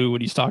no clue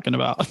what he's talking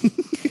about.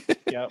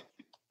 Yep.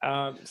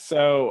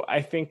 So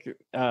I think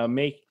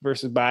make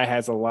versus buy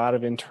has a lot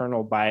of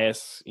internal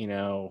bias,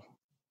 a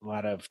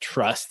lot of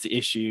trust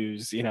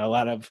issues, a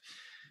lot of,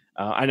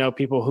 I know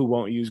people who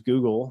won't use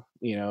Google,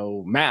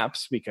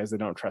 Maps because they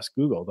don't trust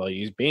Google. They'll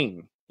use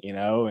Bing,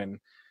 and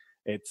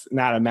it's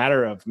not a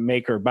matter of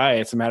make or buy.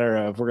 It's a matter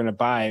of we're going to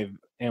buy,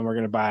 and we're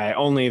going to buy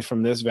only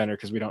from this vendor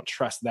because we don't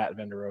trust that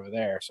vendor over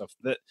there. So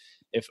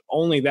if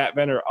only that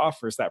vendor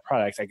offers that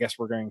product, I guess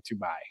we're going to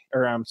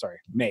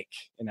make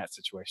in that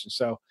situation.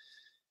 So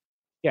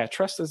yeah,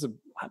 trust is a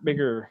lot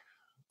bigger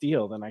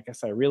deal than I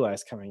guess I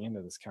realized coming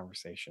into this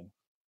conversation.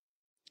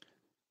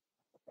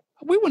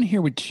 We want to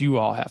hear what you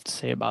all have to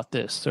say about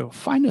this. So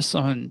find us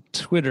on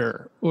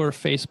Twitter or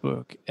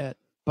Facebook at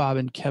Bob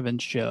and Kevin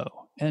Show,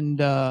 and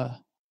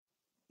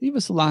leave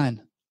us a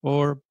line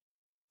or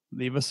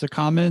leave us a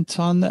comment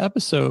on the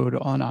episode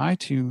on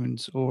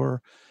iTunes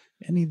or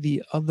any of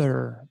the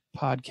other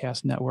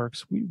podcast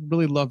networks. We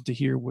really love to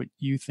hear what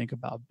you think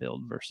about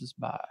build versus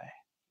buy.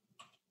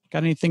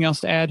 Got anything else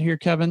to add here,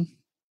 Kevin?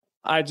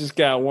 I just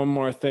got one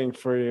more thing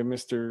for you,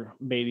 Mr.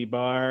 Beatty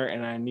Bar,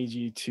 and I need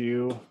you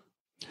to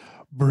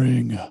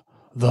bring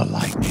the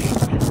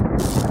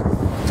lightning.